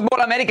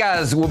 Futbol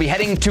Americas will be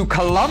heading to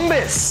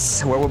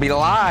Columbus, where we'll be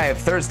live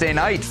Thursday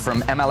night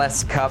from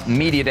MLS Cup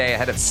Media Day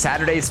ahead of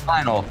Saturday's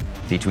final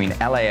between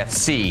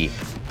LAFC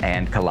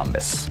and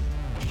Columbus.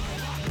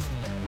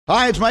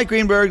 Hi, it's Mike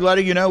Greenberg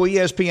letting you know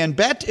ESPN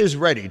Bet is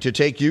ready to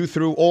take you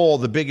through all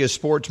the biggest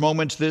sports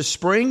moments this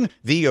spring.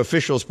 The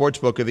official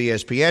sportsbook of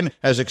ESPN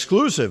has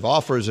exclusive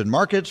offers and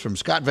markets from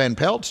Scott Van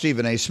Pelt,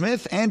 Stephen A.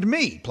 Smith, and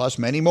me, plus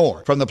many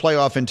more. From the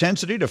playoff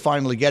intensity to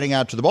finally getting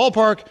out to the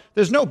ballpark,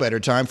 there's no better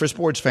time for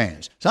sports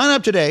fans. Sign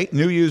up today.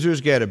 New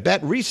users get a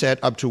bet reset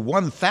up to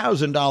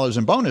 $1,000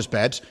 in bonus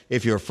bets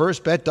if your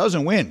first bet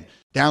doesn't win.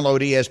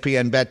 Download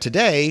ESPN Bet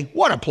today.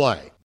 What a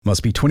play.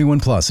 Must be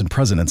 21 plus and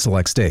present in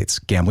select states.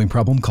 Gambling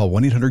problem? Call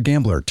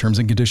 1-800-GAMBLER. Terms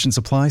and conditions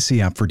apply.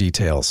 See app for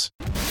details.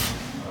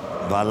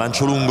 Va al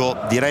lancio lungo,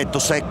 diretto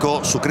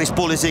secco su Chris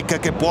Pulisic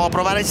che può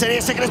provare a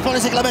inserirsi. Chris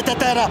Pulisic la mette a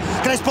terra.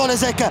 Chris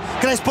Pulisic,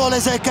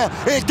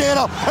 il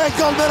tiro e il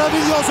gol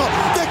meraviglioso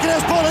di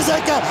Chris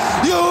Pulisic.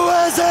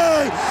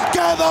 USA!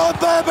 Come on,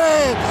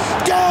 baby!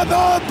 Come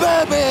on,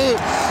 baby!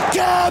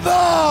 Come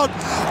on,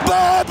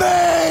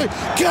 baby!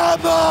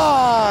 Come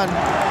on!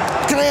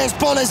 Chris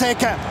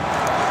Pulisic!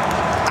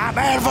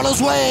 Marvelous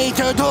way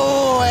to do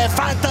a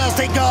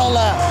fantastic goal.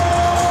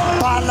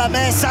 Palla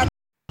messa.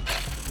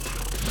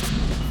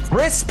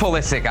 Chris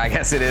Pulisic, I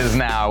guess it is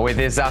now, with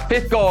his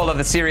fifth goal of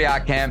the Serie A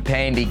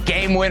campaign. The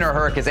game winner,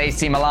 Herc, as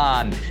AC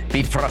Milan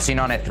beat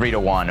Frosinone 3-1 over the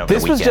weekend.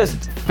 This was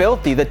just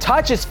filthy. The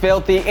touch is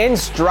filthy, in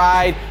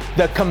stride.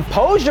 The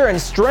composure and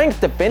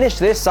strength to finish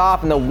this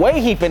off, and the way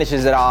he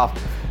finishes it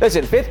off.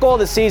 Listen, fifth goal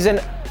of the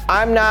season.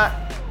 I'm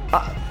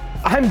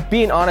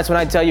being honest when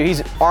I tell you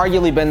he's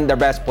arguably been their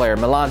best player,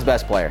 Milan's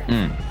best player.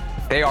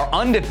 They are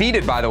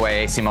undefeated, by the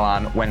way, AC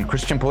Milan, when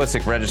Christian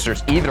Pulisic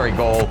registers either a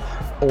goal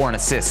or an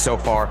assist so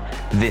far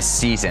this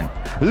season.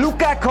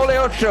 Luca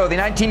Coleocho, the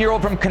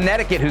 19-year-old from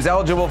Connecticut, who's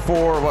eligible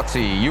for,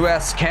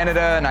 U.S.,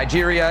 Canada,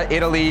 Nigeria,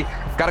 Italy,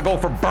 got a goal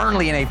for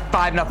Burnley in a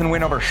 5-0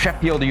 win over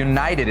Sheffield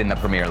United in the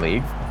Premier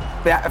League.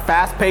 That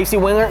fast, pacey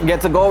winger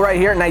gets a goal right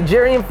here.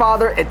 Nigerian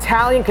father,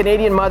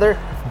 Italian-Canadian mother,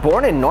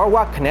 born in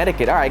Norwalk,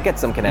 Connecticut. All right, get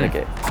some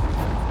Connecticut.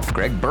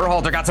 Greg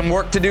Berhalter got some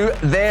work to do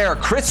there.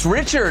 Chris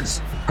Richards,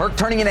 Herc,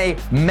 turning in a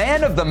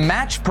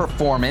man-of-the-match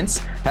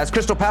performance as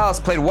Crystal Palace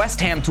played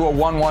West Ham to a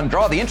 1-1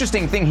 draw. The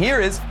interesting thing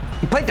here is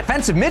he played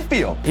defensive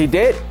midfield. He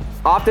did.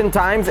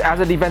 Oftentimes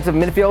as a defensive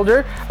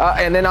midfielder,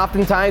 and then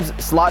oftentimes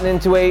slotting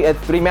into a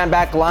three-man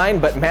back line,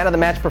 but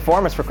man-of-the-match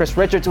performance for Chris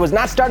Richards, who has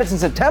not started since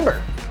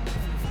September.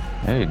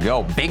 There you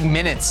go. Big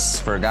minutes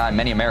for a guy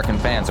many American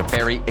fans are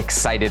very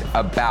excited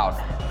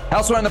about.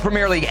 Elsewhere in the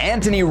Premier League,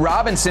 Anthony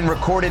Robinson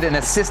recorded an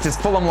assist as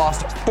Fulham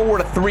lost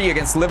 4-3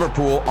 against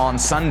Liverpool on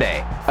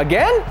Sunday.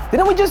 Again?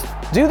 Didn't we just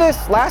do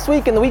this last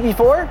week and the week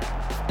before?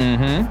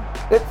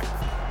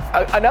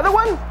 Another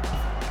one?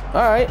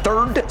 All right.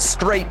 Third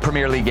straight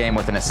Premier League game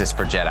with an assist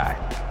for Jedi.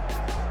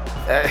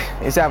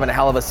 He's having a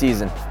hell of a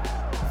season.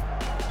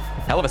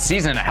 Hell of a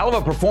season and a hell of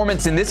a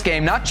performance in this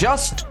game, not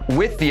just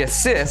with the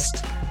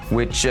assist,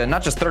 which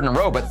not just third in a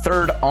row, but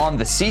third on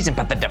the season,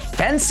 but the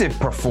defensive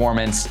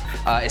performance,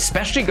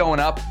 especially going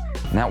up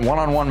in that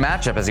one-on-one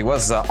matchup as he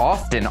was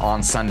often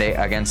on Sunday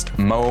against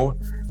Mo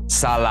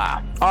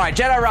Salah. All right,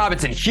 Jedi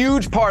Robinson,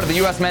 huge part of the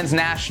U.S. men's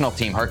national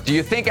team. Herc, do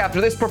you think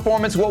after this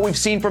performance, what we've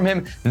seen from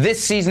him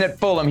this season at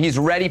Fulham, he's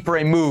ready for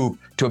a move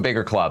to a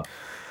bigger club?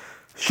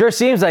 Sure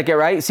seems like it,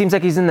 right? Seems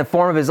like he's in the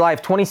form of his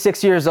life.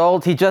 26 years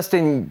old. He just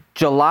in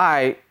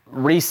July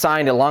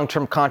re-signed a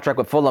long-term contract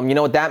with Fulham. You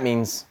know what that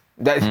means?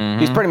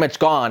 He's pretty much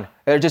gone.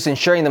 They're just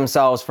insuring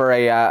themselves for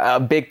a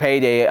big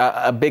payday,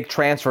 a big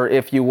transfer,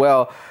 if you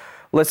will.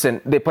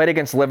 Listen, they played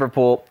against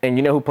Liverpool, and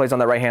you know who plays on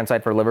the right-hand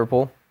side for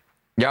Liverpool?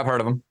 Yeah, I've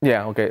heard of him.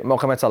 Yeah, okay.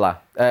 Mohamed Salah.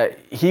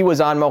 He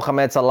was on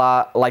Mohamed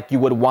Salah like you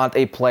would want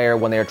a player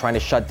when they are trying to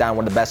shut down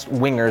one of the best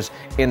wingers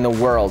in the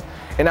world.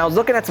 And I was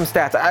looking at some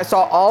stats. I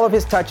saw all of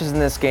his touches in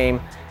this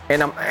game.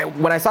 And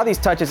when I saw these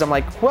touches, I'm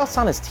like, who else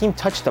on his team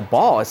touched the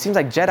ball? It seems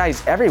like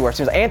Jedi's everywhere. It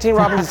seems like Anthony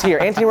Robinson's here,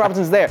 Anthony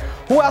Robinson's there.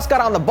 Who else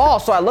got on the ball?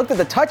 So I looked at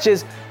the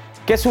touches.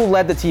 Guess who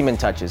led the team in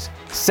touches?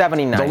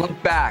 79. Don't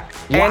look back.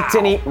 Wow.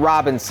 Anthony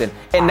Robinson.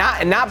 And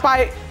not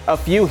by a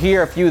few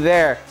here, a few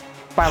there,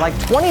 by like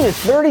 20 to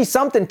 30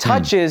 something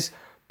touches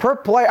per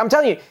player. I'm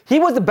telling you, he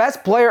was the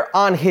best player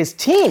on his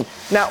team.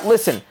 Now,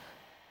 listen,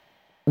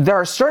 there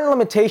are certain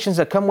limitations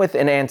that come with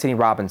an Anthony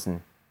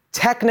Robinson.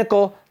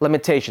 Technical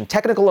limitation,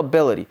 technical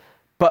ability.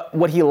 But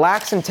what he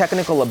lacks in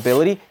technical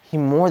ability, he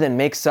more than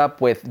makes up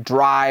with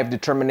drive,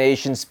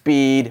 determination,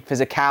 speed,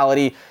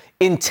 physicality,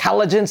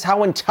 intelligence,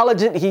 how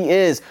intelligent he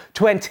is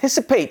to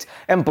anticipate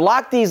and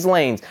block these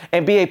lanes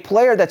and be a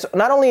player that's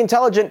not only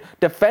intelligent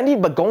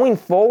defending, but going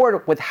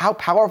forward with how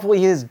powerful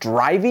he is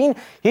driving.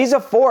 He's a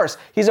force.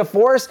 He's a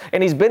force,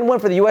 and he's been one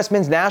for the U.S.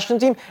 men's national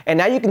team. And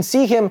now you can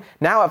see him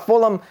now at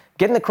Fulham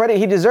getting the credit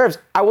he deserves.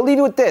 I will leave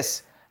you with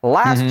this.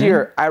 Last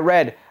year, I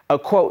read a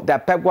quote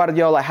that Pep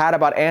Guardiola had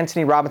about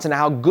Anthony Robinson,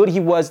 how good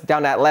he was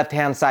down that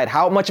left-hand side,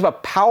 how much of a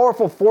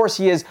powerful force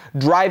he is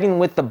driving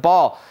with the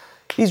ball.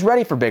 He's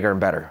ready for bigger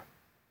and better.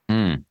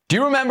 Do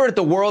you remember at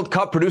the World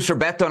Cup, producer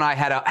Beto and I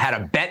had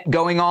a bet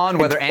going on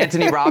whether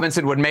Anthony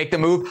Robinson would make the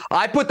move?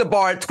 I put the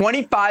bar at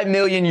 25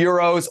 million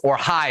euros or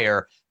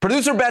higher.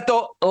 Producer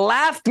Beto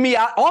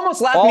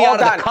almost laughed me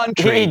out of the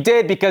country. He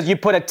did, because you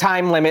put a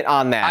time limit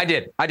on that. I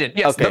did.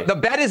 Yes, okay. The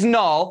bet is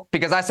null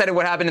because I said it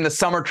would happen in the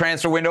summer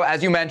transfer window.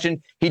 As you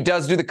mentioned, he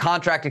does do the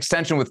contract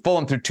extension with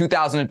Fulham through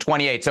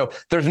 2028. So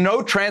there's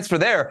no transfer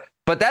there.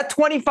 But that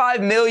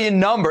 25 million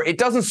number, it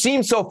doesn't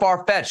seem so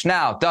far-fetched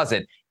now, does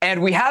it?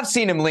 And we have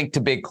seen him linked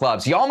to big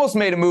clubs. He almost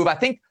made a move, I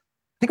think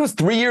it was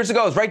 3 years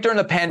ago. It was right during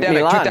the pandemic,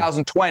 Milan.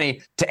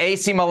 2020, to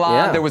AC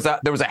Milan. Yeah.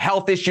 There was a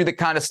health issue that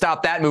kind of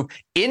stopped that move.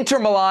 Inter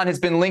Milan has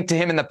been linked to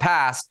him in the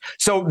past.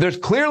 So there's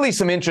clearly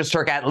some interest,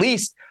 Turk, at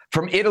least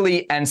from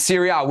Italy and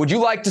Serie A. Would you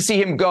like to see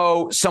him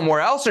go somewhere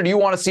else, or do you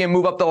want to see him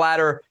move up the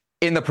ladder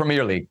in the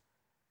Premier League?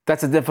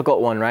 That's a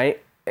difficult one,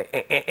 right?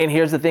 And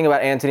here's the thing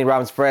about Anthony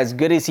Robinson. For as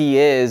good as he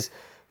is,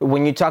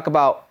 when you talk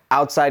about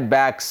outside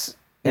backs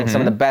in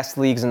some of the best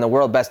leagues in the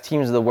world, best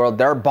teams in the world,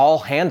 they're ball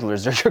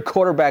handlers. They're your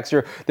quarterbacks.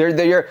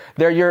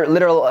 They're your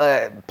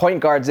literal point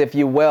guards, if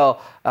you will.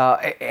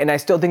 And I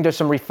still think there's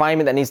some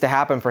refinement that needs to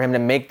happen for him to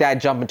make that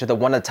jump into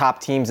one of the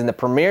top teams in the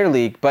Premier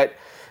League. But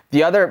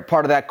the other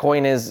part of that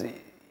coin is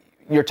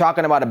you're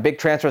talking about a big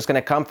transfer that's going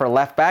to come for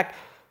left back.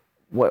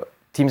 What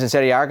teams in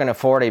Serie A are going to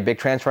afford a big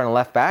transfer on a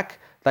left back?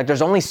 Like,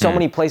 there's only so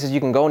many places you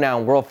can go now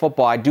in world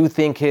football. I do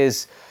think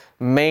his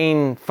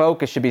main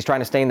focus should be trying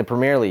to stay in the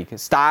Premier League.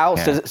 Style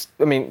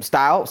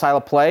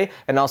of play,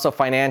 and also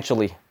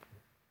financially.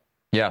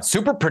 Yeah,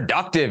 super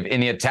productive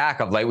in the attack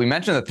of late. We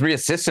mentioned the 3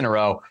 assists in a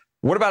row.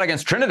 What about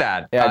against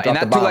Trinidad? Yeah, in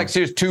that 2-leg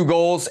series, 2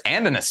 goals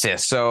and an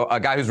assist. So a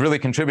guy who's really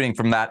contributing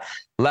from that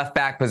left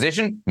back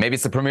position. Maybe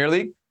it's the Premier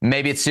League.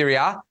 Maybe it's Serie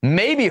A.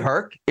 Maybe,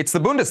 Herc, it's the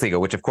Bundesliga,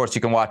 which, of course,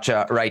 you can watch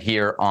right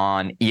here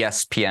on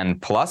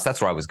ESPN+.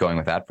 That's where I was going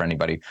with that for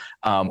anybody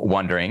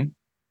wondering.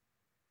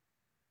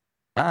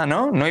 No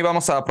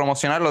íbamos a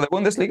promocionar lo de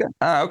Bundesliga?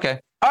 Okay.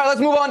 All right,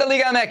 let's move on to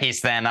Liga MX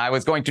then. I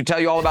was going to tell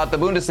you all about the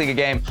Bundesliga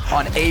game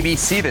on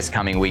ABC this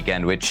coming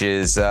weekend, which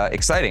is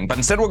exciting. But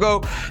instead, we'll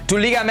go to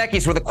Liga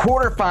MX where the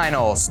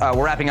quarterfinals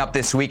we're wrapping up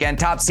this weekend.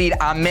 Top seed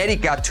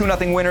América,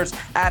 2-0 winners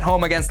at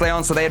home against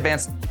León, so they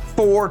advanced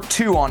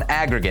 4-2 on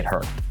aggregate,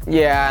 Herc.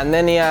 Yeah, and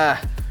then the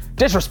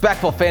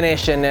disrespectful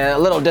finish and a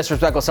little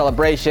disrespectful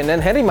celebration.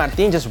 And Henry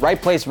Martin just right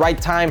place,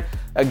 right time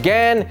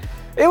again.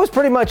 It was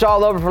pretty much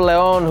all over for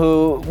León,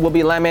 who will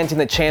be lamenting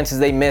the chances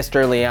they missed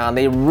early on.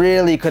 They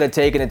really could have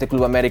taken it to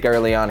Club América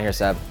early on here,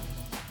 Seb.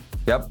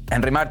 Yep.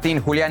 Henry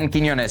Martin, Julián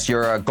Quiñones,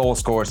 your goal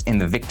scorers in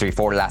the victory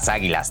for Las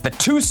Águilas. The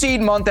 2-seed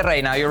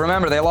Monterrey. Now, you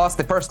remember they lost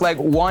the first leg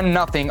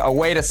 1-0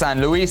 away to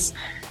San Luis.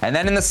 And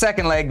then in the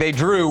second leg, they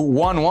drew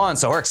 1-1.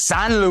 So, Herc,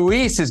 San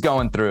Luis is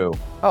going through.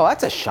 Oh,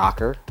 that's a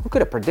shocker. Who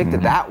could have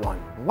predicted that one?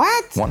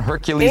 What? One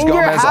Hercules in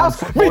Gomez your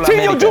house? on Futbol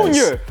Vitinho Americas.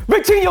 Jr.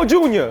 Vitinho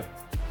Jr.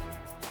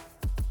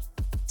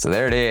 So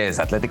there it is,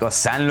 Atlético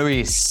San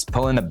Luis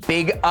pulling a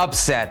big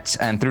upset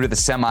and through to the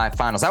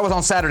semifinals. That was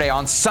on Saturday.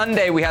 On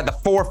Sunday, we had the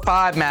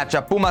 4-5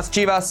 matchup. Pumas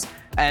Chivas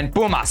and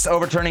Pumas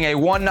overturning a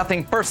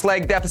 1-0 first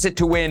leg deficit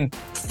to win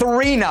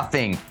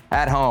 3-0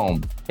 at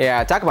home.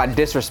 Yeah, talk about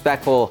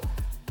disrespectful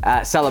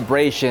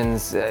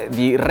celebrations.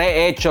 The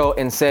rehecho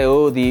in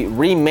Seúl, the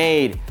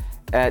remade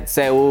at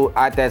Seúl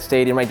at that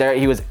stadium right there.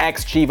 He was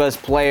ex-Chivas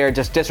player,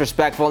 just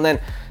disrespectful. And then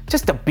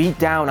just a beat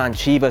down on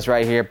Chivas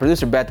right here.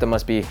 Producer Beto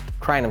must be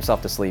crying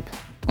himself to sleep.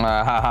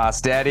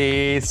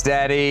 Steady.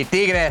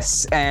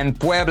 Tigres and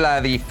Puebla,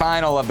 the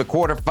final of the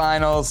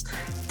quarterfinals.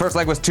 First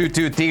leg was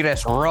 2-2.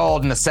 Tigres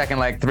rolled in the second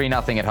leg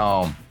 3-0 at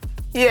home.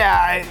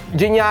 Yeah,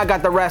 Gignac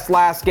got the rest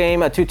last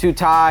game, a 2-2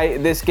 tie.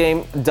 This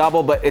game,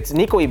 double, but it's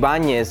Nico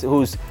Ibanez,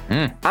 who's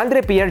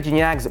Andre Pierre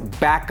Gignac's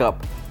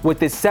backup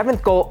with his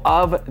 7th goal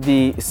of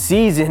the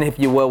season, if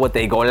you will, with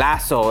a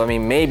golazo. I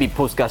mean, maybe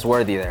Puskás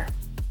worthy there.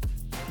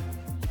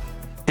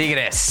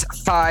 Tigres,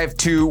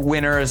 5-2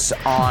 winners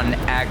on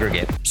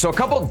aggregate. So a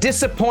couple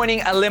disappointing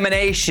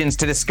eliminations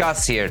to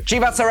discuss here.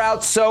 Chivas are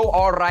out, so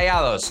are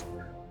Rayados.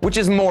 Which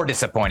is more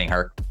disappointing,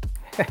 Herc?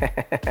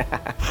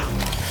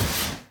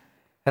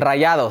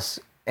 Rayados.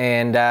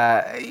 And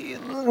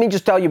let me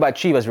just tell you about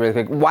Chivas really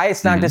quick. Why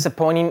it's not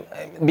disappointing.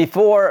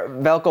 Before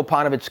Veljko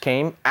Paunovic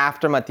came,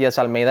 after Matias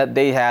Almeida,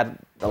 they had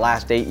the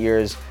last 8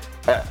 years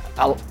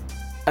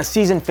a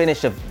season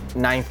finish of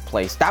 9th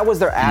place. That was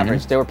their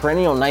average. They were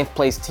perennial 9th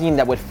place team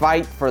that would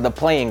fight for the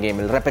playing game.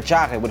 El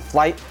repechaje would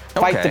fight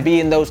to be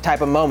in those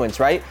type of moments,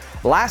 right?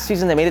 Last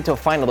season, they made it to a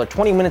final. They're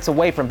 20 minutes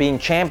away from being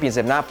champions,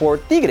 if not for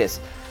Tigres.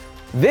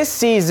 This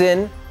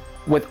season,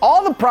 with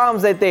all the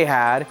problems that they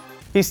had,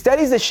 he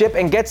steadies the ship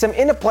and gets them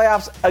into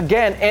playoffs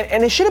again.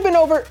 And it should have been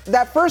over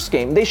that first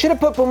game. They should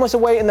have put Pumas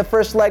away in the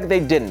first leg. They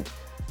didn't.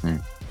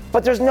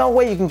 But there's no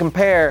way you can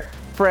compare.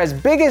 For as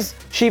big as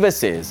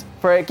Chivas is,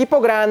 for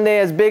Equipo Grande,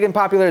 as big and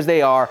popular as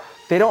they are,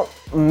 they don't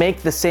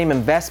make the same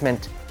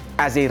investment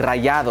as a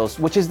Rayados,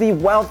 which is the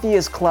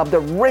wealthiest club, the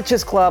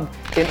richest club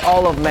in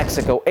all of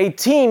Mexico. A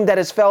team that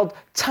has failed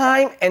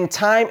time and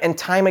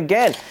time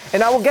again.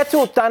 And I will get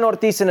to Tano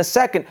Ortiz in a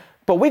second,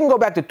 but we can go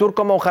back to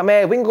Turco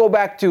Mohamed, we can go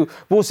back to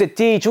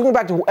Vucetich, we can go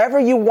back to whoever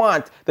you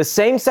want, the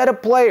same set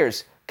of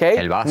players.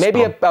 Okay,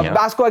 maybe a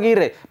Vasco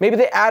Aguirre. Maybe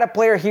they add a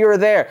player here or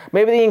there.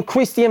 Maybe they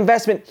increase the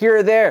investment here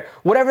or there.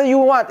 Whatever you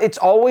want, it's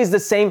always the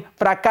same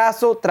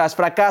fracaso tras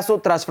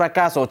fracaso tras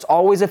fracaso. It's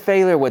always a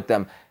failure with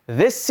them.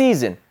 This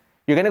season,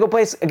 you're going to go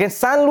play against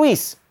San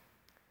Luis,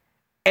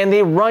 and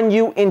they run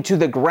you into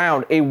the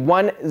ground. A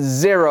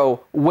 1-0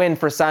 win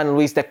for San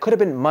Luis that could have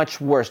been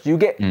much worse. You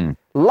get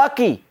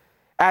lucky.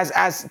 As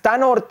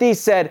Tano Ortiz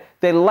said,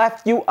 they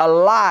left you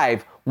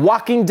alive.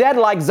 Walking dead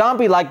like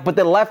zombie-like, but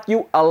they left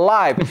you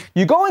alive.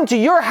 You go into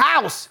your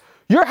house,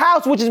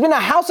 which has been a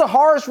house of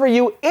horrors for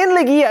you in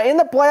Liguilla, in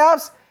the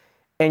playoffs,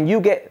 and you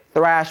get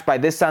thrashed by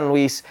this San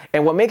Luis.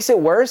 And what makes it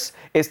worse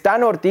is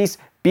Tano Ortiz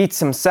beats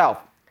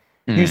himself.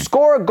 You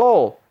score a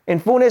goal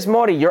in Funes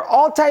Mori, your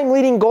all-time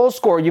leading goal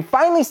scorer. You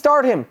finally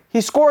start him.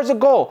 He scores a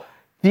goal.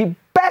 The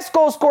best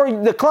goal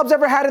scorer the club's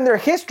ever had in their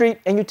history,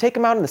 and you take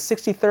him out in the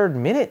 63rd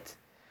minute.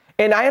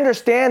 And I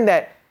understand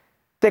that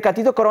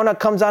Tecatito Corona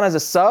comes on as a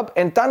sub,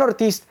 and Tano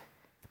Ortiz,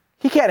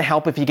 he can't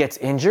help if he gets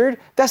injured.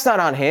 That's not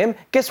on him.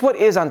 Guess what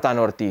is on Tano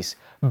Ortiz?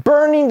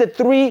 Burning the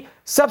 3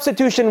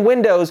 substitution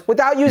windows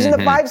without using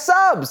the 5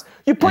 subs.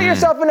 You put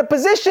yourself in a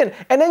position,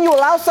 and then you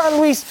allow San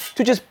Luis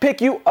to just pick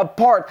you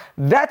apart.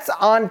 That's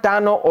on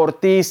Tano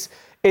Ortiz.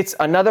 It's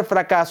another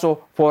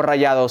fracaso for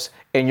Rayados,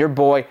 and your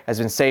boy has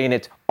been saying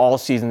it all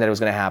season that it was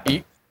going to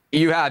happen.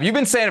 You've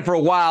been saying it for a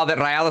while that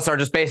Rayados are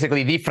just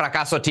basically the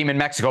fracaso team in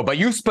Mexico, but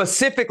you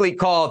specifically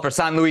called for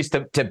San Luis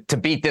to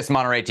beat this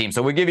Monterrey team.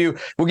 So we'll give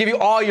you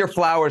all your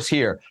flowers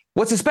here.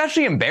 What's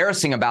especially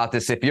embarrassing about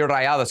this, if you're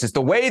Rayados, is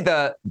the way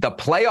the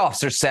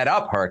playoffs are set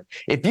up, Herc.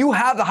 If you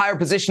have the higher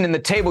position in the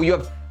table,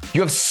 you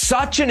have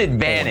such an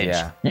advantage.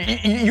 Oh,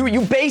 yeah.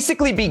 You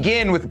basically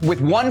begin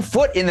with 1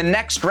 foot in the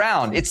next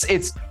round.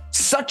 It's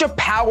such a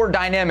power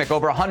dynamic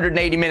over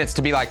 180 minutes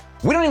to be like,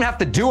 we don't even have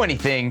to do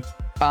anything.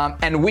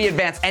 And we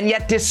advance. And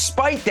yet,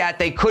 despite that,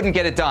 they couldn't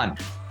get it done.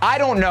 I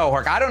don't know,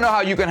 Herc. I don't know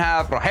how you can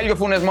have Rogelio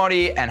Funes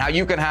Mori and how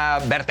you can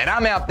have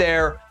Berterame up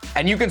there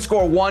and you can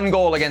score 1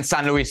 goal against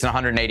San Luis in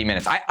 180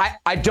 minutes.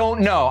 I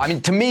don't know. I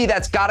mean, to me,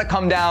 that's got to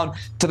come down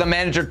to the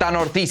manager, Tan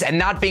Ortiz, and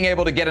not being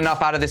able to get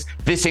enough out of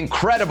this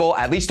incredible,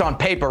 at least on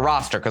paper,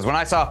 roster. Because when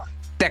I saw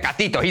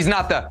Tecatito, he's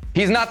not the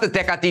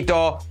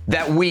Tecatito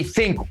that we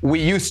think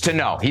we used to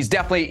know. He's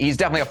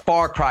definitely a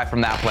far cry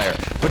from that player.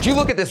 But you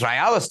look at this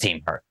Rayados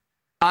team, Herc.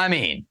 I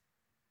mean,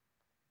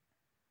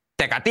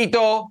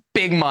 Tecatito,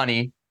 big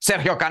money.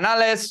 Sergio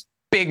Canales,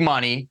 big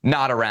money,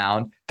 not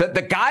around.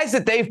 The guys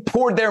that they've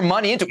poured their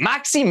money into.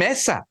 Maxi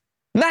Mesa's,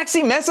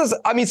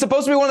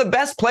 supposed to be one of the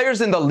best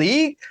players in the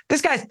league.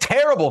 This guy's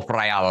terrible for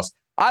Rayados.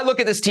 I look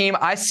at this team,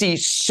 I see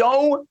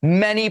so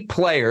many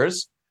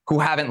players who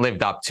haven't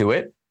lived up to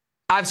it.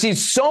 I've seen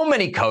so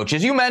many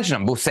coaches. You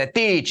mentioned them,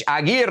 Bucetich,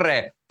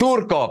 Aguirre,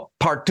 Turco,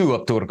 part 2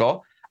 of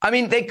Turco. I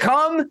mean,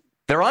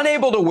 they're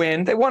unable to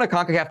win. They won a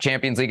CONCACAF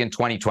Champions League in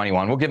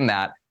 2021. We'll give them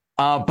that.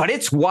 But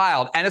it's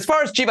wild. And as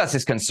far as Chivas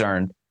is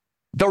concerned,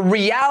 the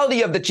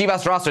reality of the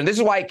Chivas roster, and this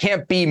is why it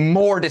can't be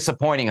more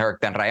disappointing,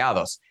 Herc, than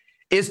Rayados,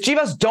 is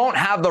Chivas don't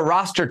have the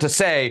roster to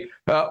say,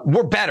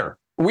 we're better.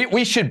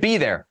 We should be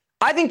there.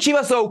 I think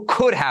Chivas, though,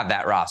 could have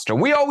that roster.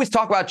 We always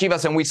talk about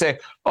Chivas and we say,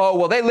 oh,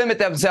 well, they limit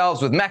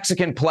themselves with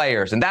Mexican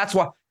players. And that's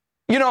why,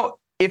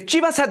 if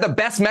Chivas had the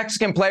best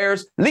Mexican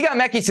players, Liga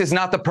MX is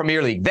not the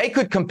Premier League. They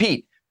could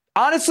compete.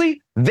 Honestly,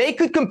 they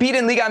could compete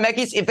in Liga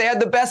MX if they had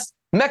the best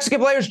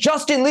Mexican players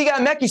just in Liga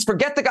MX.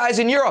 Forget the guys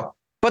in Europe.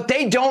 But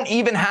they don't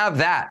even have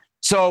that.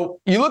 So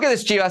you look at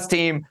this Chivas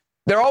team,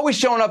 they're always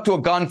showing up to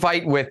a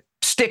gunfight with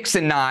sticks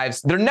and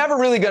knives. They're never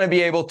really going to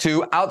be able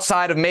to,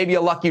 outside of maybe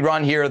a lucky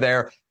run here or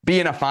there, be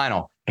in a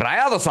final.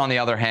 Rayados, on the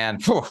other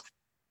hand,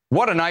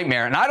 what a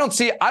nightmare. And I don't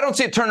see a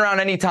turnaround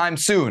anytime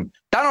soon.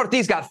 Tan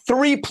Ortiz got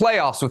 3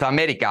 playoffs with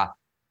America.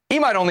 He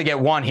might only get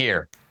 1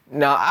 here.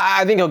 No,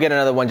 I think he'll get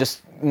another one,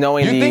 just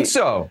knowing You think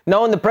so?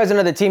 Knowing the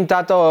president of the team,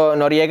 Tato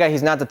Noriega,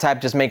 he's not the type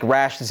to just make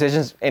rash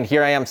decisions. And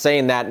here I am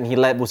saying that, and he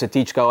let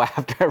Bucetich go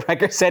after a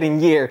record-setting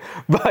year.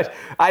 But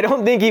I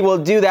don't think he will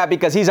do that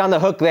because he's on the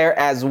hook there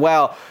as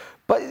well.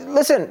 But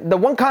listen, the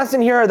one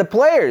constant here are the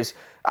players.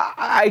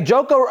 I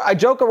joke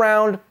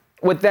around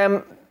with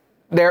them.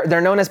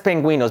 They're known as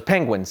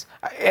penguins.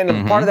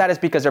 And part of that is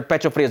because they're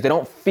pecho frios. They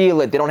don't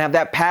feel it. They don't have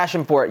that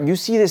passion for it. You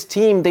see this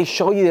team, they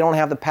show you they don't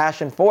have the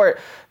passion for it.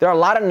 There are a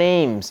lot of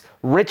names,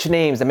 rich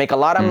names that make a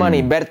lot of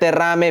money.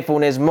 Berterame,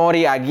 Funes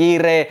Mori,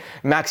 Aguirre,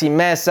 Maxi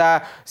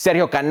Mesa,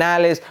 Sergio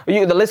Canales.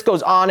 The list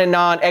goes on and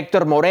on.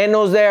 Hector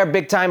Moreno's there,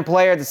 big-time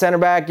player at the center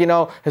back.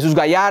 Jesus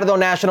Gallardo,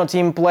 national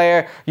team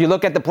player. You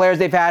look at the players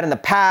they've had in the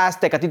past,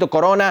 Tecatito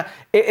Corona.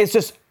 It's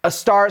just a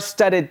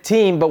star-studded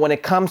team, but when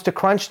it comes to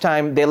crunch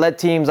time, they let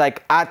teams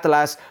like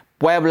Atlas,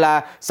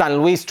 Puebla, San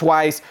Luis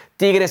twice,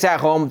 Tigres at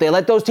home, they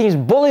let those teams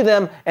bully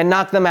them and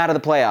knock them out of the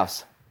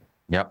playoffs.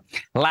 Yep.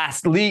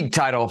 Last league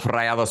title for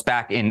Rayados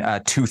back in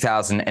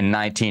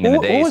 2019 in the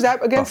days who was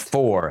that against?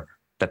 Before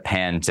the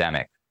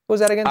pandemic. Who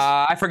was that against?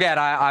 I forget.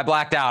 I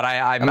blacked out.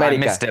 I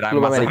missed it. I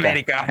must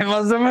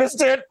have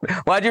missed it.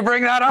 Why'd you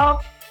bring that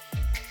up?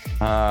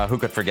 Who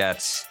could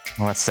forget?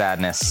 What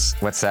sadness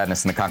in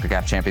the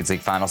CONCACAF Champions League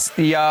finals.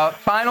 The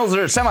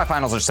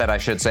semifinals are set, I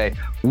should say.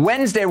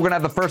 Wednesday, we're going to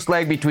have the first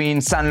leg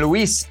between San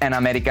Luis and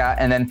America.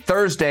 And then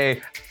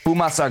Thursday,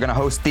 Pumas are going to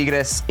host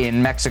Tigres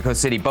in Mexico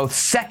City. Both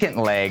second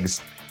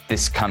legs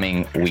this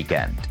coming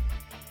weekend.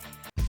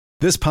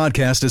 This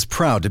podcast is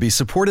proud to be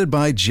supported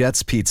by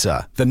Jets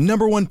Pizza, the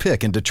 #1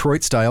 pick in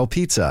Detroit-style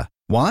pizza.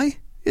 Why?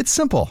 It's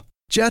simple.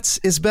 Jets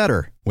is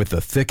better. With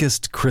the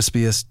thickest,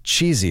 crispiest,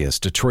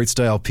 cheesiest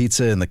Detroit-style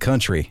pizza in the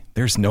country,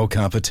 there's no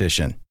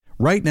competition.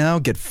 Right now,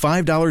 get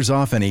 $5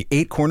 off any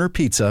 8-corner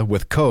pizza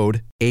with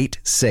code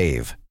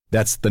 8SAVE.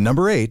 That's the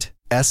number 8,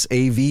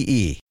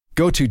 S-A-V-E.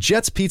 Go to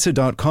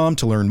jetspizza.com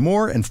to learn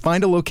more and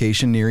find a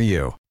location near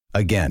you.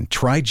 Again,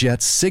 try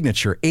Jet's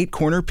signature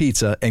 8-corner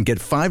pizza and get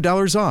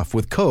 $5 off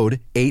with code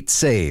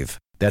 8SAVE.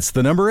 That's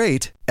the number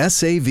 8,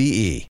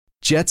 S-A-V-E.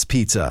 Jet's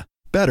Pizza.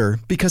 Better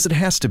because it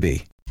has to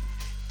be.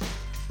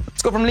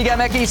 Let's go from Liga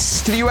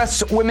MX to the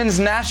U.S. women's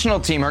national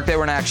team. They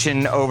were in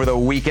action over the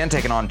weekend,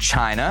 taking on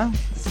China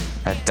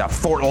at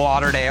Fort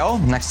Lauderdale.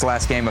 Next to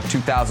last game of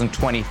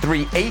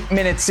 2023. 8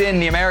 minutes in,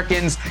 the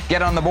Americans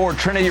get on the board.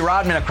 Trinity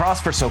Rodman across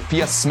for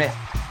Sophia Smith.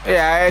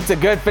 Yeah, it's a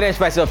good finish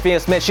by Sophia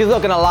Smith. She's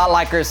looking a lot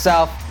like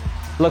herself.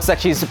 Looks like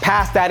she's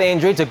past that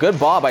injury. It's a good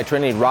ball by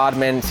Trinity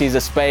Rodman. Sees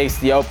the space,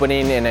 the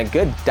opening, and a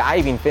good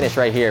diving finish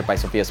right here by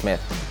Sophia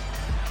Smith.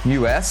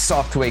 U.S.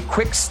 off to a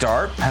quick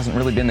start. Hasn't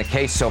really been the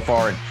case so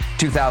far in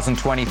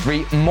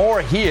 2023.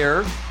 More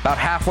here, about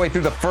halfway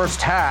through the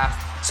first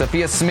half.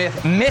 Sophia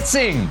Smith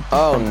missing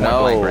from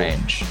point-blank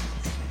range.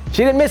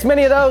 She didn't miss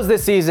many of those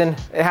this season.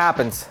 It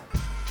happens.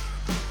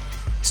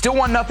 Still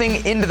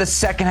 1-0 into the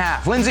second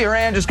half. Lindsey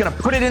Horan just going to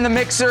put it in the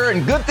mixer,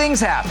 and good things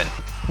happen.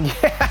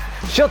 Yeah,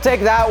 she'll take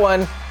that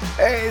one.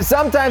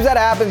 Sometimes that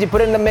happens. You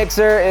put it in the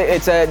mixer.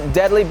 It's a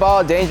deadly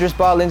ball, dangerous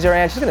ball. Lindsey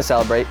Horan, she's going to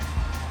celebrate.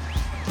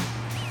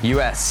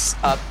 U.S.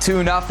 up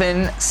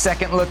 2-0.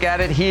 Second look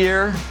at it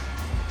here.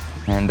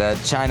 And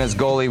China's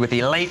goalie with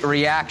the late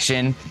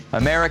reaction.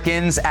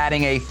 Americans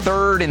adding a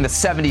third in the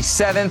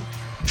 77th.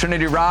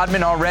 Trinity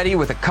Rodman already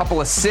with a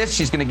couple assists.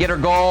 She's going to get her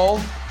goal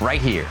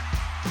right here.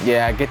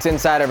 Yeah, gets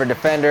inside of her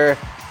defender.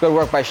 Good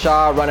work by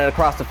Shaw, running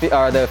across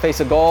the face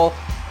of goal.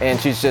 And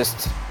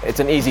it's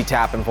an easy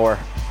tapping for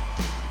her.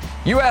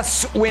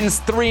 U.S. wins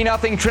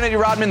 3-0. Trinity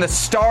Rodman, the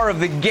star of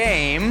the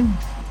game.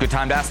 Good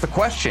time to ask the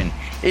question.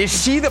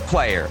 Is she the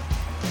player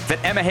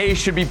that Emma Hayes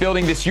should be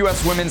building this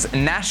U.S. women's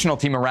national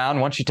team around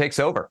once she takes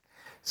over?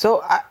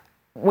 So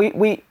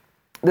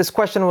this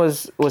question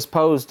was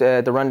posed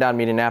at the rundown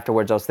meeting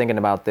afterwards. I was thinking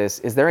about this.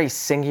 Is there a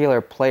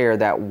singular player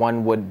that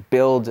one would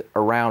build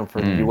around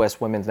for the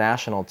U.S. women's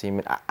national team?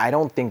 And I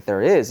don't think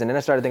there is. And then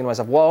I started thinking to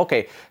myself, well,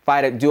 okay, if I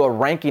had to do a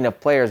ranking of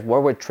players,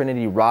 where would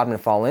Trinity Rodman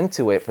fall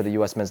into it for the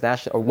U.S. women's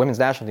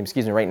national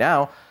team, right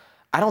now?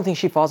 I don't think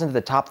she falls into the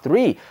top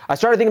 3. I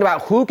started thinking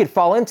about who could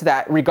fall into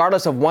that,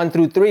 regardless of 1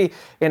 through 3,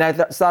 and I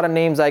thought of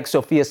names like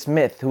Sophia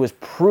Smith, who has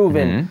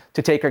proven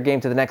to take her game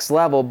to the next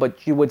level,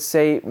 but you would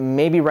say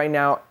maybe right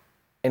now,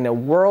 in a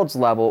world's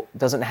level,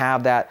 doesn't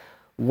have that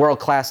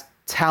world-class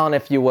talent,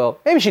 if you will.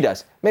 Maybe she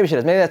does. Maybe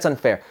that's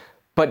unfair.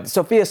 But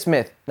Sophia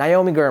Smith,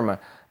 Naomi Girma,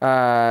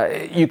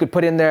 you could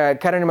put in there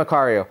Katarina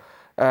Macario.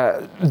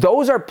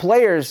 Those are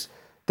players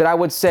that I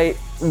would say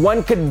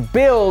one could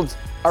build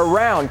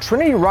around.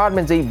 Trinity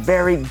Rodman's a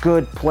very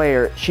good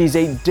player. She's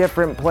a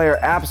different player,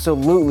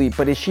 absolutely.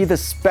 But is she the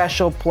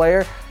special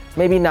player?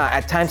 Maybe not.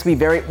 At times can be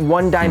very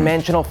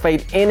one-dimensional,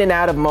 fade in and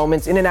out of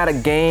moments, in and out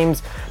of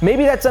games.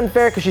 Maybe that's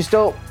unfair because she's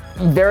still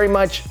very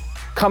much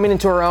coming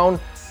into her own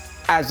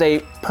as a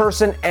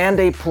person and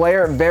a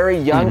player, very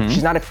young.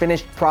 She's not a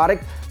finished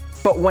product.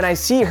 But when I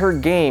see her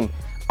game,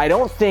 I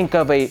don't think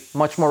of a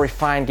much more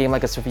refined game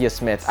like a Sophia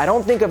Smith. I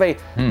don't think of a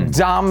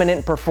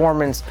dominant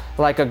performance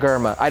like a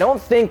Girma. I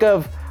don't think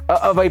of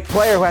a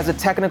player who has a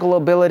technical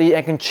ability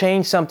and can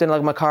change something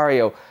like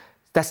Macario.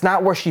 That's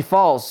not where she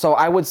falls. So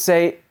I would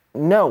say,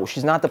 no,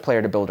 she's not the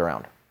player to build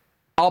around.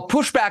 I'll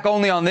push back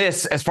only on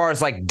this as far as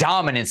like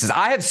dominances.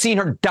 I have seen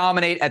her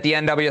dominate at the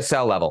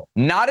NWSL level.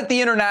 Not at the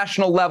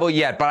international level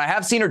yet, but I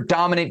have seen her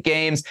dominate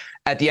games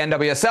at the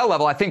NWSL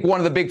level. I think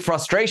one of the big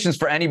frustrations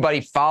for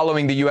anybody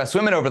following the U.S.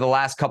 women over the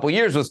last couple of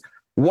years was,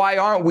 why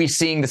aren't we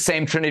seeing the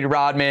same Trinity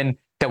Rodman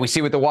that we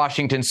see with the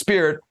Washington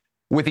Spirit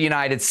with the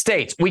United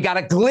States? We got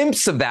a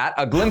glimpse of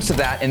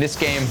that in this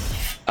game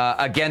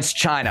against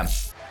China.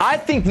 I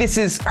think this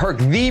is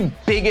the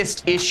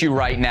biggest issue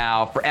right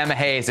now for Emma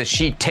Hayes as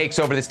she takes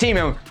over this team.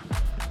 And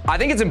I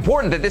think it's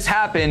important that this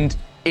happened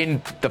in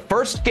the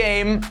first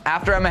game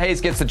after Emma Hayes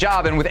gets the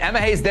job, and with Emma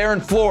Hayes there in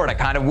Florida,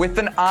 kind of with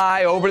an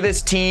eye over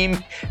this team,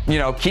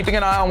 keeping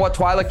an eye on what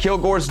Twyla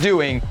Kilgore's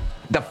doing.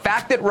 The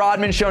fact that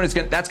Rodman's shown that's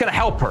going to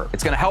help her.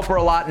 It's going to help her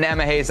a lot in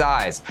Emma Hayes'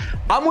 eyes.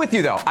 I'm with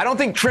you, though. I don't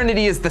think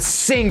Trinity is the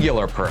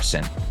singular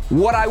person.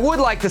 What I would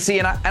like to see,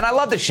 and I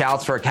love the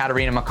shouts for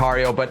Katarina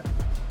Macario, but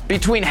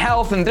between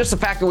health and just the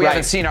fact that we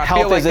haven't seen her, I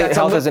feel like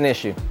health is an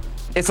issue.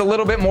 It's a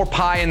little bit more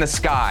pie in the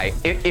sky.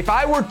 If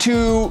I were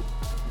to,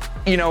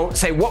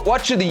 say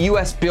what should the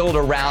U.S. build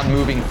around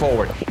moving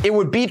forward, it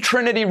would be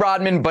Trinity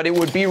Rodman, but it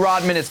would be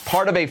Rodman as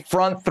part of a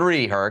front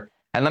 3, Herc.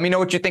 And let me know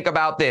what you think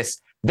about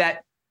this.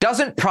 That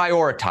doesn't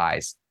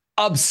prioritize,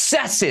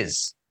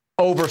 obsesses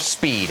over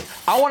speed.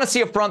 I want to see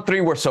a front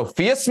 3 where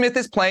Sophia Smith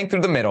is playing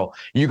through the middle.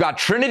 You got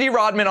Trinity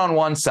Rodman on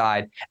one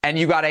side, and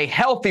you got a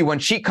healthy, when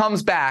she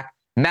comes back,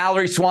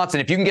 Mallory Swanson.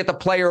 If you can get the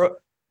player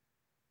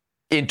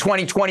in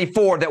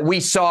 2024 that we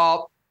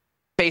saw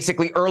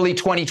basically early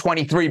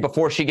 2023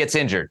 before she gets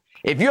injured.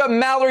 If you have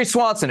Mallory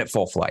Swanson at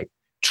full flight,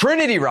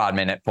 Trinity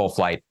Rodman at full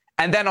flight,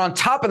 and then on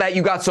top of that,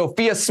 you got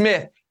Sophia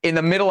Smith in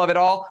the middle of it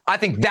all, I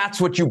think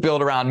that's what you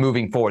build around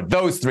moving forward,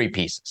 those 3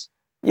 pieces.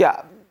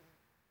 Yeah.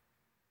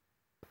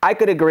 I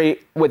could agree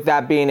with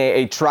that being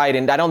a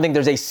trident. I don't think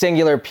there's a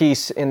singular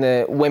piece in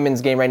the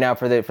women's game right now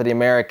for the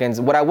Americans.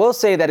 What I will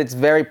say that it's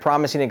very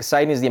promising and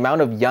exciting is the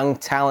amount of young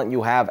talent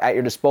you have at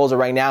your disposal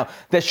right now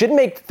that should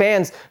make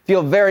fans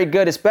feel very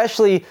good,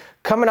 especially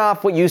coming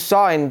off what you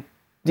saw in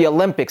the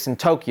Olympics in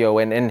Tokyo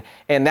and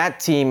that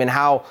team, and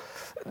how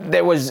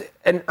there was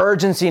an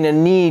urgency and a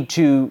need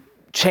to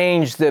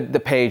change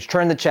the page,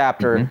 turn the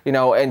chapter,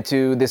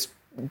 into this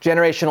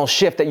generational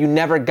shift that you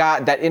never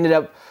got, that ended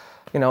up,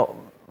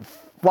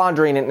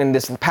 floundering in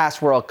this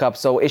past World Cup.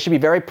 So it should be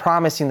very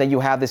promising that you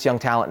have this young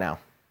talent now.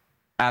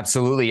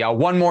 Absolutely.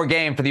 One more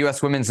game for the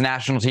U.S. women's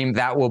national team.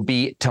 That will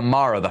be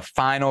tomorrow, the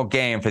final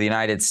game for the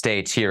United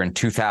States here in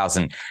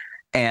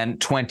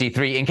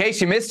 2023. In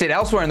case you missed it,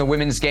 elsewhere in the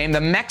women's game,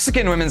 the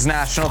Mexican women's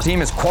national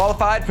team is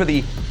qualified for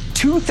the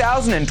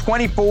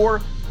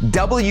 2024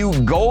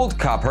 W Gold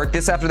Cup. Heard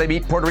this after they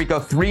beat Puerto Rico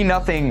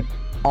 3-0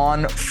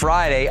 on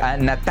Friday.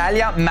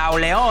 Natalia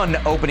Mauleon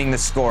opening the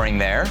scoring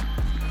there.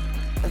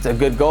 That's a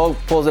good goal.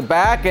 Pulls it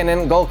back, and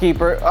then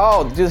goalkeeper,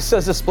 just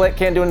does a split,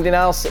 can't do anything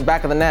else,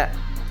 back of the net.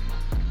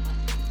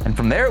 And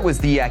from there, it was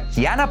the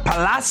Kiana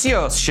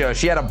Palacios show.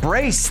 She had a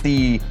brace,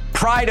 the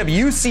pride of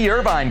UC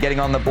Irvine, getting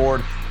on the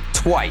board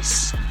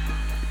twice.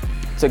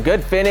 It's a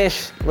good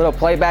finish, little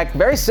playback,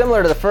 very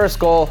similar to the first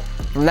goal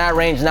from that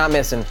range, not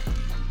missing.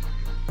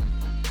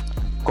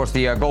 Of course,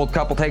 the Gold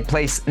Cup will take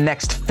place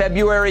next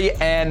February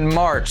and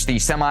March, the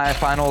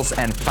semifinals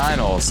and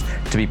finals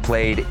to be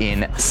played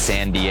in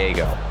San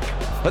Diego.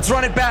 Let's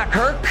run it back,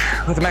 Kirk,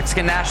 with the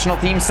Mexican national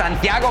team.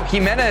 Santiago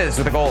Jimenez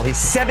with a goal. He's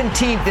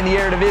 17th in the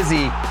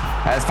Eredivisie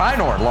as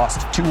Feyenoord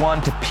lost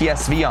 2-1 to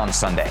PSV on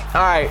Sunday.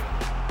 All right.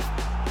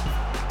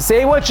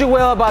 Say what you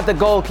will about the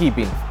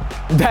goalkeeping.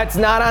 That's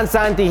not on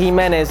Santi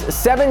Jimenez.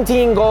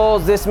 17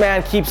 goals. This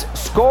man keeps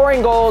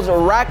scoring goals,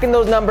 racking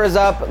those numbers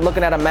up,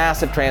 looking at a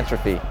massive transfer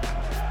fee.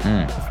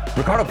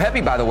 Ricardo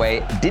Pepi, by the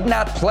way, did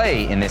not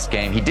play in this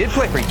game. He did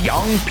play for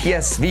young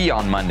PSV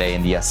on Monday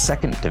in the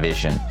second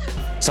division.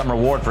 Some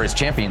reward for his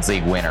Champions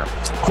League winner.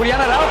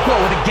 Julian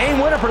Araujo with a game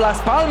winner for Las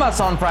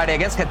Palmas on Friday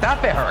against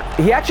Getafe. Herc.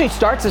 He actually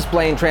starts his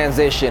play in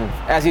transition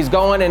as he's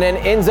going and then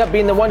ends up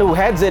being the one who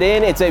heads it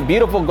in. It's a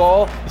beautiful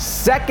goal.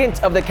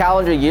 Second of the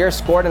calendar year,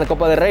 scored in the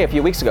Copa del Rey a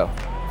few weeks ago.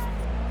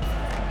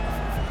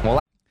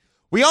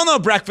 We all know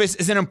breakfast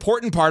is an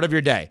important part of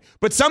your day,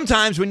 but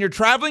sometimes when you're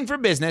traveling for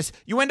business,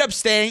 you end up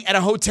staying at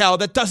a hotel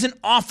that doesn't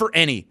offer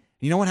any.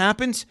 You know what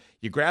happens?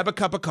 You grab a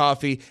cup of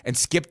coffee and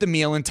skip the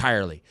meal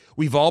entirely.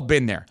 We've all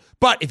been there.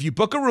 But if you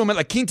book a room at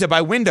La Quinta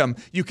by Wyndham,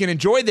 you can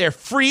enjoy their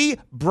free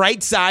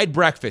Bright Side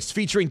breakfast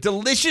featuring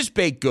delicious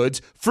baked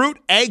goods, fruit,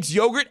 eggs,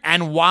 yogurt,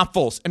 and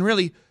waffles. And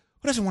really,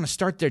 who doesn't want to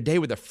start their day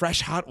with a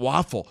fresh, hot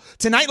waffle?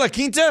 Tonight, La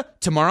Quinta,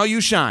 tomorrow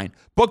you shine.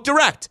 Book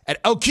direct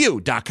at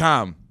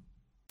lq.com.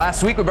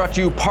 Last week, we brought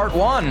you part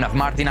one of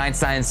Martin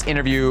Einstein's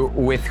interview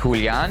with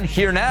Julian.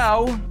 Here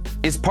now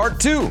is part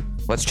two.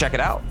 Let's check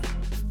it out.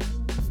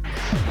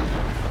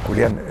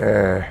 Julian,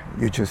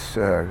 you just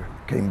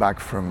came back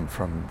from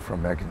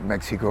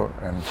Mexico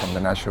and from the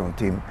national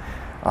team.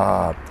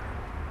 How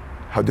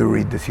do you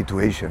read the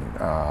situation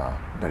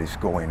that is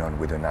going on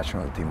with the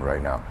national team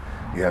right now?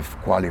 You have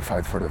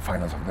qualified for the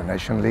finals of the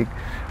National League.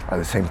 At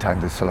the same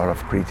time, there's a lot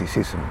of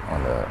criticism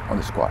on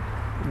the squad.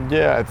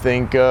 Yeah, I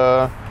think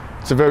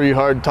it's a very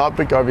hard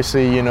topic.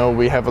 Obviously, you know,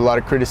 we have a lot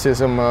of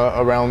criticism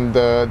around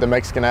the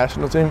Mexican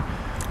national team.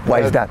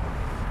 Why is that?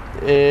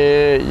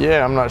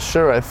 Yeah, I'm not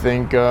sure. I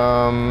think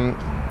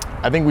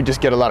we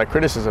just get a lot of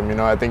criticism. You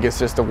know, I think it's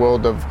just a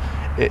world of.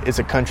 It's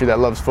a country that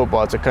loves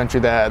football. It's a country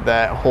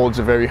that holds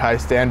a very high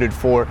standard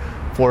for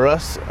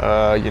us.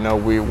 You know,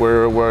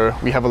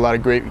 we have a lot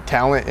of great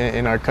talent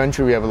in our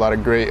country. We have a lot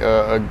of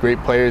great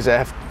players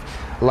that have.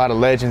 A lot of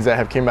legends that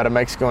have came out of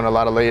Mexico and a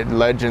lot of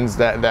legends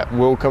that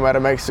will come out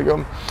of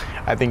Mexico.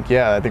 I think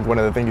one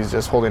of the things is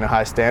just holding a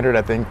high standard.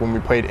 I think when we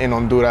played in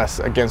Honduras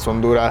against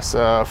Honduras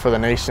for the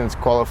Nations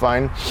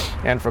qualifying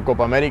and for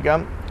Copa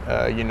America,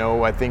 you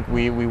know, I think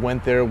we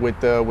went there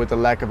with a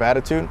lack of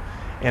attitude,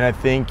 and I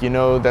think, you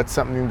know, that's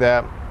something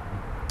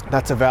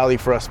that's a value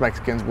for us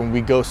Mexicans. When we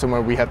go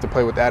somewhere, we have to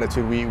play with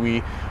attitude.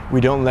 We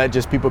don't let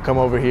just people come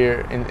over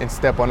here and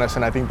step on us,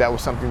 and I think that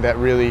was something that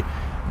really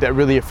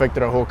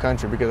affected our whole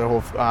country, because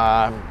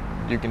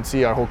you can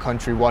see our whole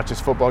country watches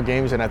football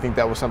games, and I think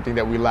that was something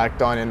that we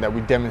lacked on and that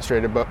we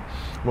demonstrated. But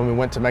when we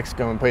went to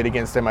Mexico and played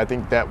against them, I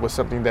think that was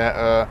something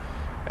that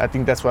I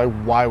think that's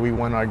why we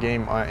won our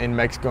game in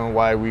Mexico and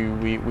why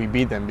we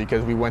beat them,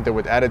 because we went there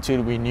with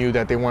attitude. We knew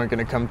that they weren't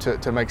going to come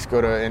to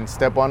Mexico and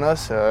step on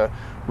us.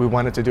 We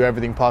wanted to do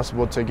everything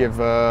possible to give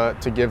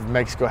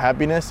Mexico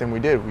happiness, and we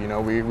did. You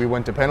know, we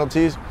went to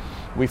penalties.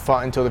 We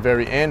fought until the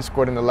very end,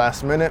 scored in the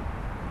last minute.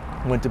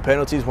 Went to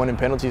penalties, won in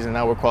penalties, and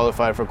now we're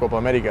qualified for Copa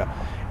America.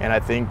 And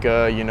I think,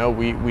 you know,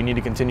 we need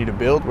to continue to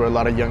build. We're a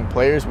lot of young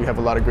players. We have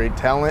a lot of great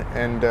talent,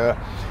 and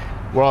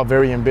we're all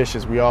very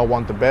ambitious. We all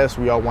want the best.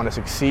 We all want to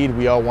succeed.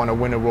 We all want to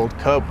win a World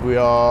Cup.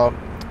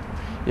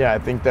 I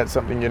think that's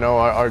something, you know,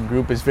 our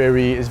group is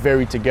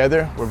very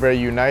together. We're very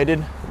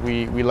united.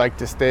 We like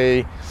to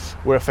stay,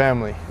 we're a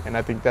family. And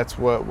I think that's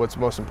what's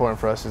most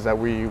important for us, is that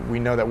we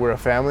know that we're a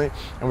family,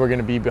 and we're going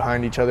to be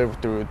behind each other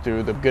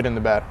through the good and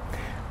the bad.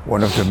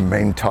 One of the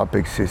main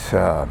topics is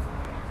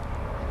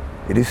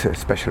it is a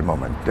special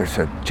moment. There's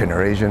a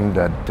generation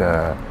that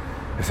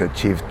has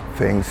achieved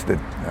things that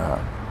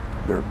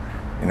they're,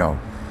 you know,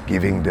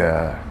 giving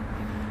the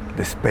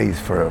space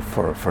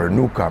for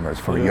newcomers,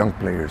 for young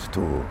players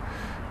to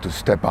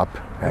step up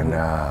and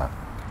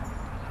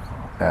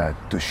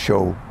to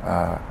show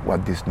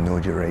what this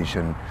new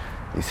generation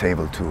is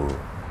able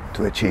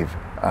to achieve.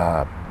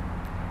 How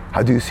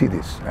do you see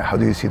this? How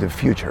do you see the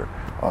future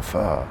of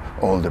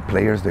all the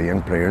players, the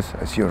young players,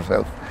 as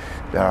yourself,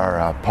 that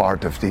are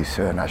part of this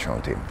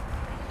national team?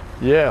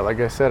 Yeah, like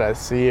I said, I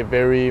see it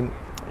very,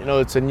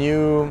 it's a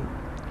new,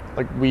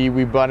 like we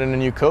brought in a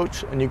new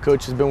coach. A new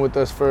coach has been with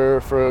us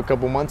for a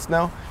couple months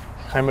now,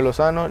 Jimmy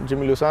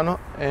Lozano,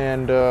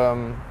 and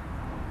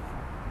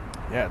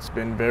yeah, it's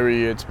been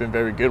very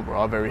good. We're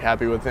all very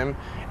happy with him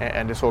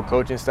and his whole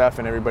coaching staff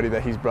and everybody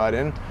that he's brought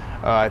in.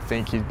 I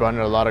think he's brought in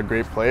a lot of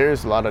great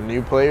players, a lot of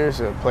new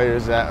players,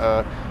 players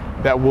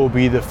that will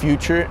be the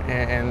future,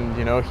 and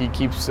he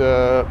keeps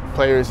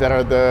players that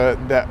are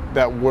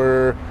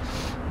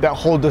that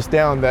hold us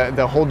down, that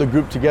hold the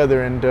group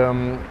together, and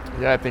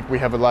yeah, I think we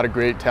have a lot of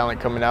great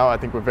talent coming out. I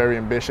think we're very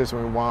ambitious,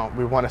 and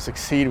we want to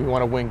succeed. We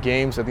want to win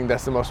games. I think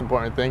that's the most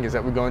important thing, is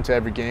that we go into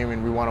every game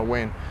and we want to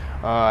win.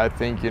 I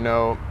think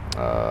the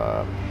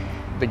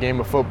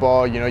game of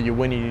football, you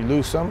win and you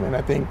lose some, and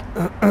I think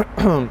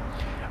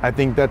I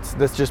think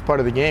that's just part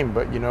of the game.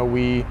 But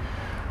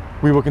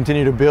we will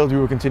continue to build. We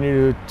will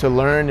continue to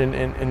learn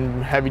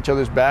and have each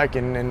other's back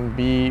and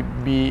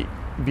be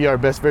our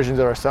best versions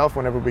of ourselves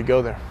whenever we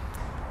go there.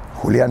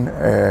 Julian,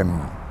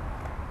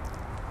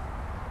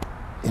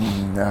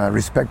 in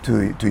respect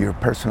to your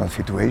personal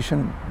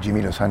situation,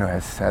 Jimmy Lozano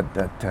has said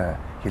that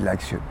he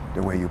likes you,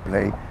 the way you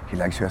play. He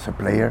likes you as a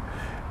player.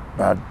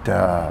 But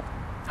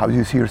how do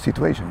you see your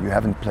situation? You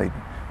haven't played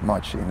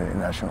much in the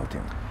national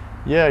team.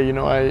 Yeah,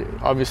 I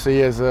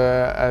obviously as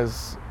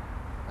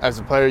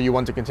a player, you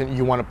want to continue.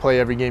 You want to play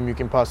every game you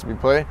can possibly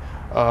play.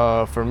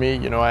 For me,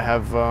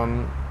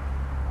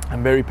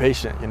 I'm very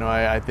patient.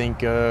 I think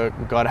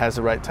God has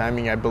the right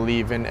timing. I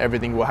believe in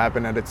everything will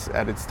happen at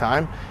its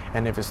time,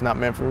 and if it's not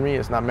meant for me,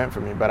 it's not meant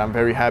for me. But I'm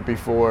very happy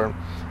for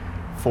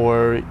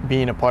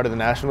being a part of the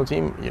national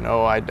team.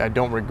 I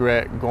don't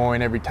regret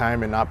going every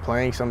time and not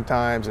playing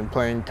sometimes and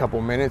playing a couple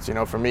minutes.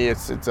 For me,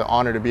 it's an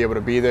honor to be able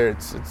to be there.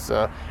 It's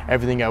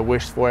everything I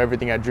wished for,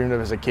 everything I dreamed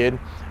of as a kid.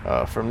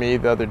 For me,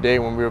 the other day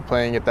when we were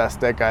playing at the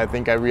Azteca, I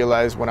think I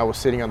realized when I was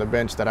sitting on the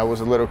bench that I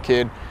was a little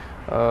kid.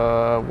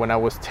 When I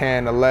was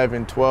 10,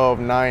 11, 12,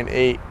 9,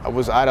 8, I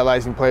was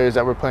idolizing players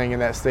that were playing in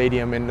that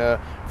stadium. And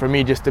for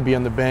me, just to be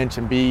on the bench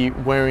and be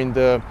wearing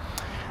the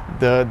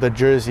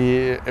jersey,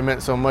 it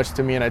meant so much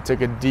to me. And I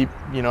took a deep,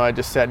 I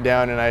just sat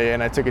down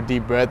and I took a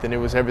deep breath, and it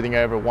was everything I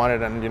ever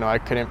wanted. And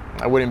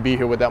I wouldn't be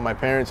here without my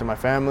parents and my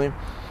family.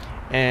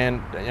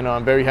 And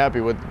I'm very happy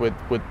with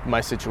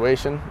my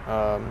situation.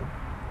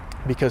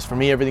 Because for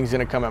me, everything's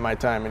going to come at my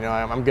time.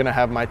 I'm going to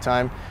have my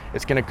time.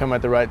 It's going to come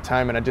at the right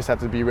time, and I just have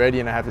to be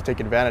ready, and I have to take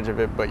advantage of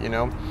it. But,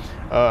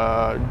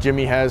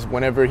 Jimmy has,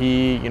 whenever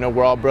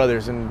we're all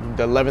brothers, and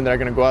the 11 that are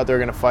going to go out there are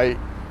going to fight.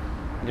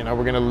 We're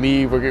going to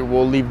leave.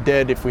 We'll leave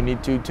dead if we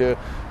need to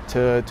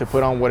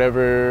put on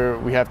whatever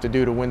we have to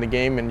do to win the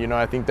game. And,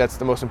 I think that's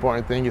the most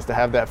important thing, is to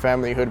have that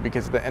familyhood,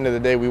 because at the end of the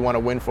day, we want to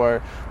win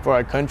for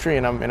our country,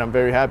 and I'm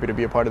very happy to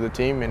be a part of the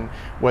team. And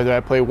whether I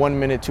play 1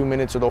 minute, 2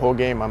 minutes, or the whole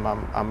game,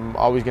 I'm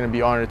always going to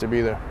be honored to be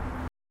there.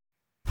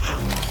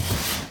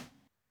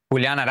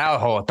 Julian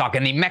Araujo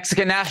talking the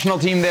Mexican national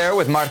team there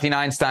with Martin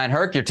Einstein.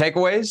 Herc, your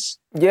takeaways?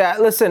 Yeah,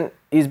 listen,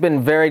 he's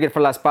been very good for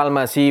Las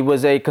Palmas. He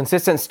was a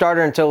consistent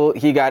starter until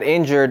he got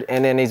injured,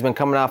 and then he's been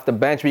coming off the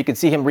bench. But you can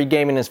see him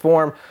regaining his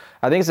form.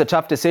 I think it's a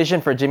tough decision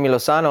for Jimmy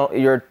Lozano.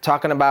 You're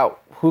talking about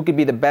who could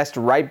be the best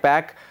right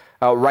back.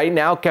 Right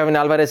now, Kevin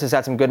Alvarez has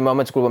had some good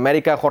moments. Club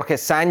America, Jorge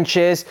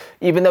Sanchez,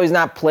 even though he's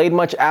not played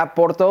much at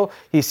Porto,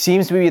 he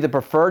seems to be the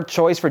preferred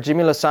choice for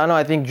Jimmy Lozano.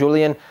 I think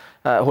Julian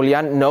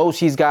knows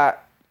he's got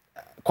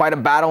quite a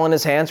battle in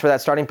his hands for that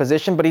starting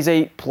position, but he's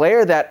a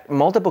player that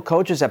multiple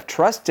coaches have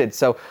trusted.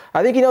 So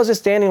I think he knows his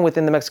standing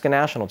within the Mexican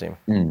national team.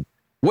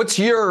 What's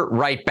your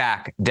right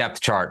back depth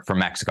chart for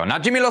Mexico?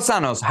 Not Jimmy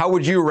Lozano's. How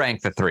would you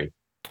rank the three?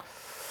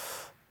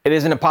 It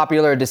isn't a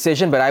popular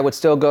decision, but I would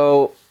still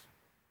go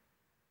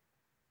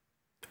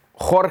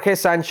Jorge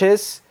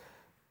Sanchez,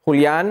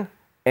 Julian,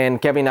 and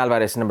Kevin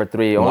Alvarez, number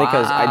 3. Only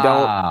because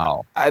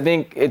I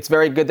think it's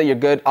very good that you're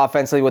good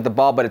offensively with the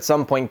ball, but at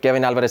some point,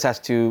 Kevin Alvarez has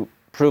to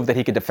prove that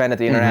he could defend at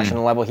the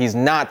international level. He's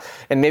not.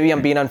 And maybe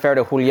I'm being unfair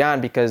to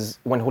Julian, because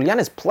when Julian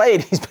has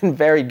played, he's been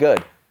very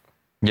good.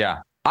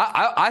 Yeah.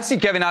 I see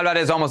Kevin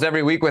Alvarez almost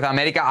every week with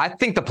America. I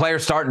think the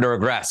player's starting to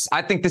regress.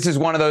 I think this is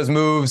one of those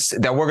moves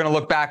that we're going to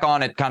look back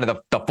on at kind of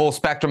the full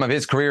spectrum of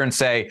his career and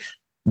say,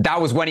 that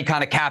was when he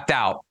kind of capped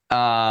out.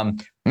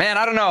 Man,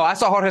 I don't know. I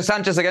saw Jorge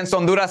Sanchez against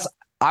Honduras.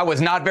 I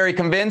was not very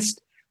convinced.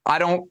 I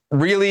don't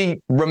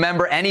really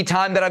remember any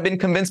time that I've been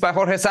convinced by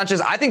Jorge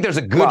Sanchez. I think there's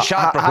a good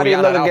shot for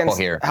Julian Araujo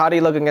here. How do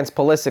you look against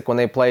Pulisic when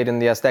they played in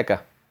the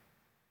Azteca?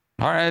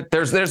 All right.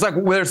 There's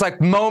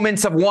like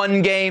moments of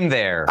one game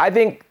there. I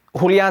think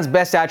Julian's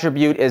best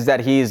attribute is that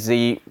he's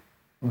the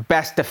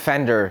best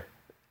defender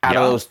out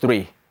of those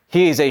 3.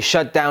 He is a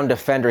shutdown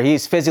defender.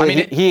 He's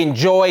physically, he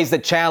enjoys the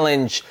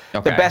challenge.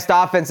 Okay. The best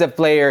offensive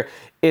player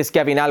is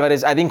Kevin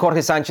Alvarez. I think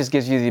Jorge Sanchez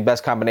gives you the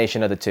best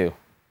combination of the 2.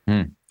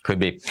 Could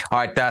be. All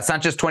right,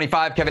 Sanchez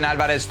 25, Kevin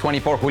Alvarez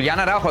 24, Julian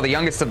Araujo, the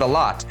youngest of the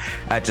lot,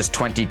 at just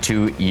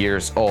 22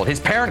 years old.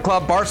 His parent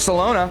club,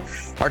 Barcelona,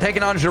 are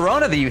taking on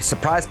Girona, the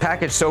surprise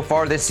package so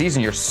far this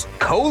season. Your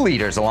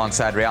co-leaders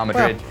alongside Real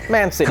Madrid. Well,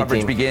 Man City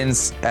Coverage team.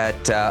 begins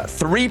at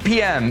 3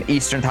 p.m.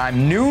 Eastern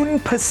Time, noon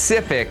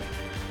Pacific,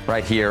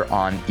 right here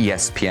on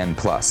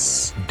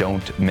ESPN+.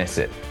 Don't miss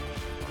it.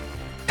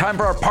 Time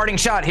for our parting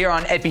shot here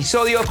on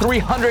Episodio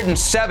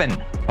 307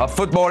 of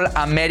Futbol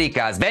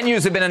Americas.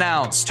 Venues have been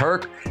announced,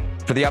 Turk,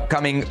 for the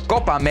upcoming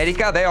Copa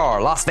America. They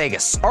are Las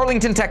Vegas,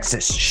 Arlington,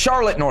 Texas,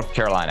 Charlotte, North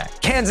Carolina,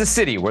 Kansas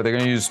City, where they're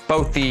going to use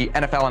both the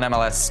NFL and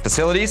MLS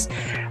facilities.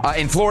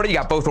 In Florida, you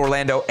got both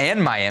Orlando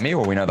and Miami,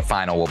 where we know the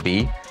final will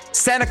be.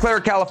 Santa Clara,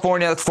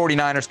 California, that's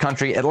 49ers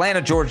country. Atlanta,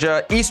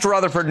 Georgia, East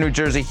Rutherford, New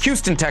Jersey,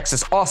 Houston,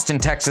 Texas, Austin,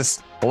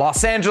 Texas,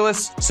 Los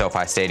Angeles,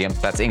 SoFi Stadium,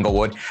 that's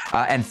Inglewood,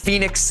 and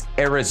Phoenix,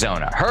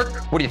 Arizona.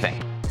 Herc, what do you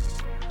think?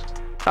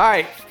 All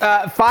right,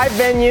 5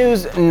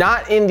 venues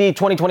not in the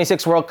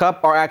 2026 World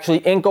Cup are actually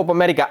in Copa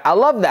America. I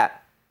love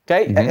that,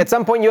 okay? At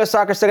some point, U.S.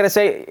 Soccer is still going to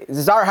say, this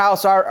is our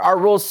house, our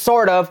rules,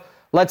 sort of.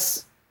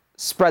 Let's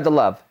spread the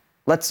love.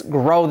 Let's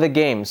grow the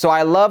game. So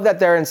I love that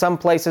they're in some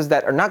places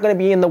that are not going to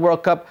be in the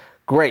World Cup.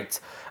 Great.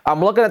 I'm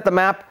looking at the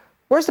map.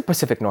 Where's the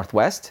Pacific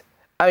Northwest?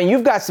 I mean,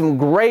 you've got some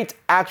great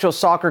actual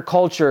soccer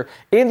culture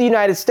in the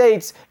United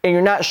States, and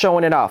you're not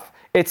showing it off.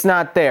 It's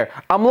not there.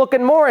 I'm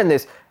looking more in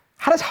this.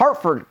 How does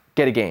Hartford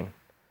get a game?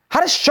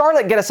 How does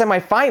Charlotte get a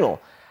semifinal?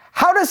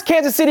 How does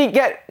Kansas City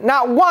get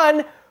not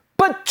 1,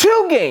 but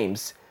 2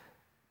 games?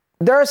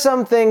 There are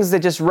some things that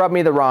just rub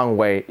me the wrong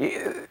way.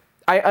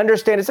 I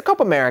understand it's a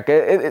Copa America.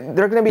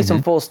 There are going to be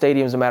some full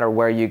stadiums no matter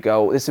where you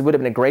go. This would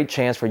have been a great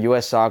chance for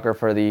U.S. Soccer,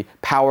 for the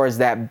powers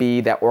that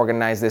be that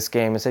organize this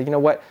game, and say, you know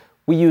what?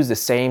 We use the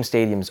same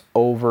stadiums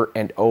over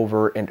and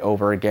over and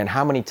over again.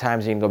 How many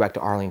times are you going to go back to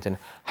Arlington?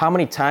 How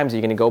many times are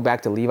you going to go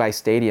back to Levi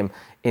Stadium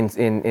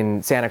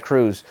in Santa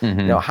Cruz? You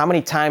know, how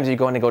many times are you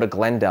going to go to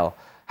Glendale?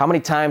 How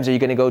many times are you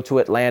going to go to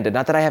Atlanta?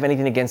 Not that I have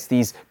anything against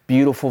these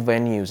beautiful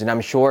venues, and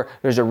I'm sure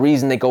there's a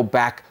reason they go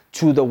back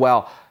to the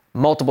well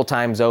multiple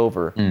times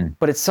over.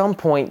 But at some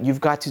point,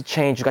 you've got to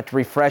change. You've got to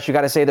refresh. You've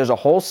got to say there's a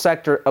whole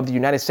sector of the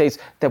United States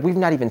that we've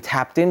not even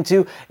tapped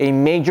into. A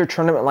major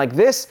tournament like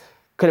this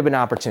could have been an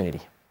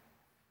opportunity.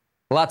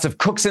 Lots of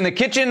cooks in the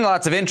kitchen,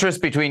 lots of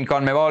interest between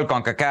CONMEBOL,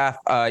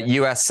 CONCACAF,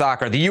 U.S.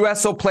 Soccer. The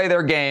U.S. will play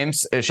their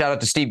games. Shout out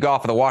to Steve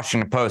Goff of the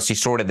Washington Post. He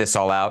sorted this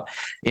all out.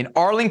 In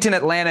Arlington,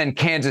 Atlanta, and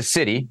Kansas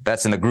City,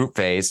 that's in the group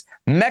phase.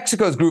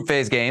 Mexico's group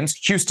phase games,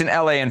 Houston,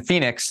 L.A., and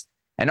Phoenix.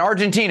 And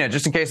Argentina,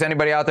 just in case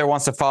anybody out there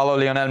wants to follow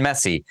Lionel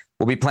Messi,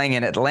 will be playing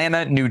in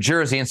Atlanta, New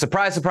Jersey. And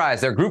surprise,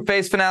 surprise, their group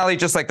phase finale,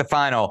 just like the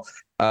final,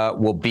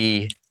 will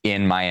be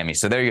in Miami.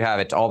 So there you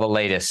have it, all the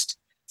latest.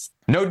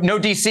 No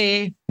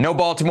DC, no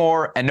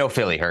Baltimore, and no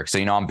Philly, Herc. So,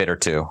 you know, I'm bitter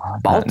too.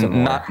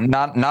 Baltimore.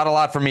 Not a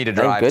lot for me to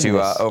drive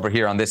to over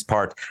here on this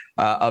part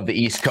of the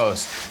East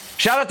Coast.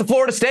 Shout out to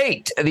Florida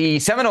State. The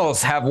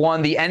Seminoles have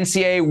won the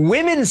NCAA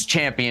Women's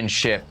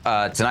Championship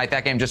tonight.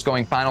 That game just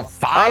going final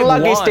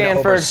 5-1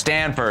 over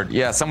Stanford.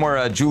 Yeah,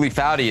 somewhere Julie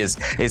Foudy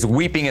is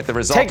weeping at the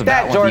result Take of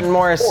that that, one. Jordan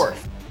Morris.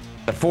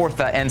 The fourth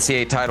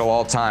NCAA title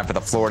all time for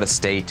the Florida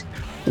State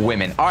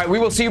women. All right, we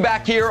will see you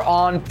back here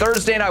on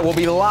Thursday night. We'll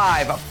be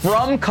live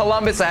from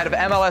Columbus ahead of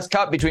MLS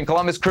Cup between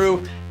Columbus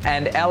Crew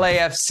and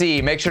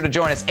LAFC. Make sure to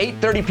join us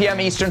 8:30 p.m.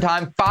 Eastern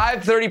Time,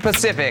 5:30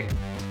 Pacific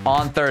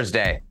on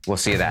Thursday. We'll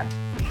see you then.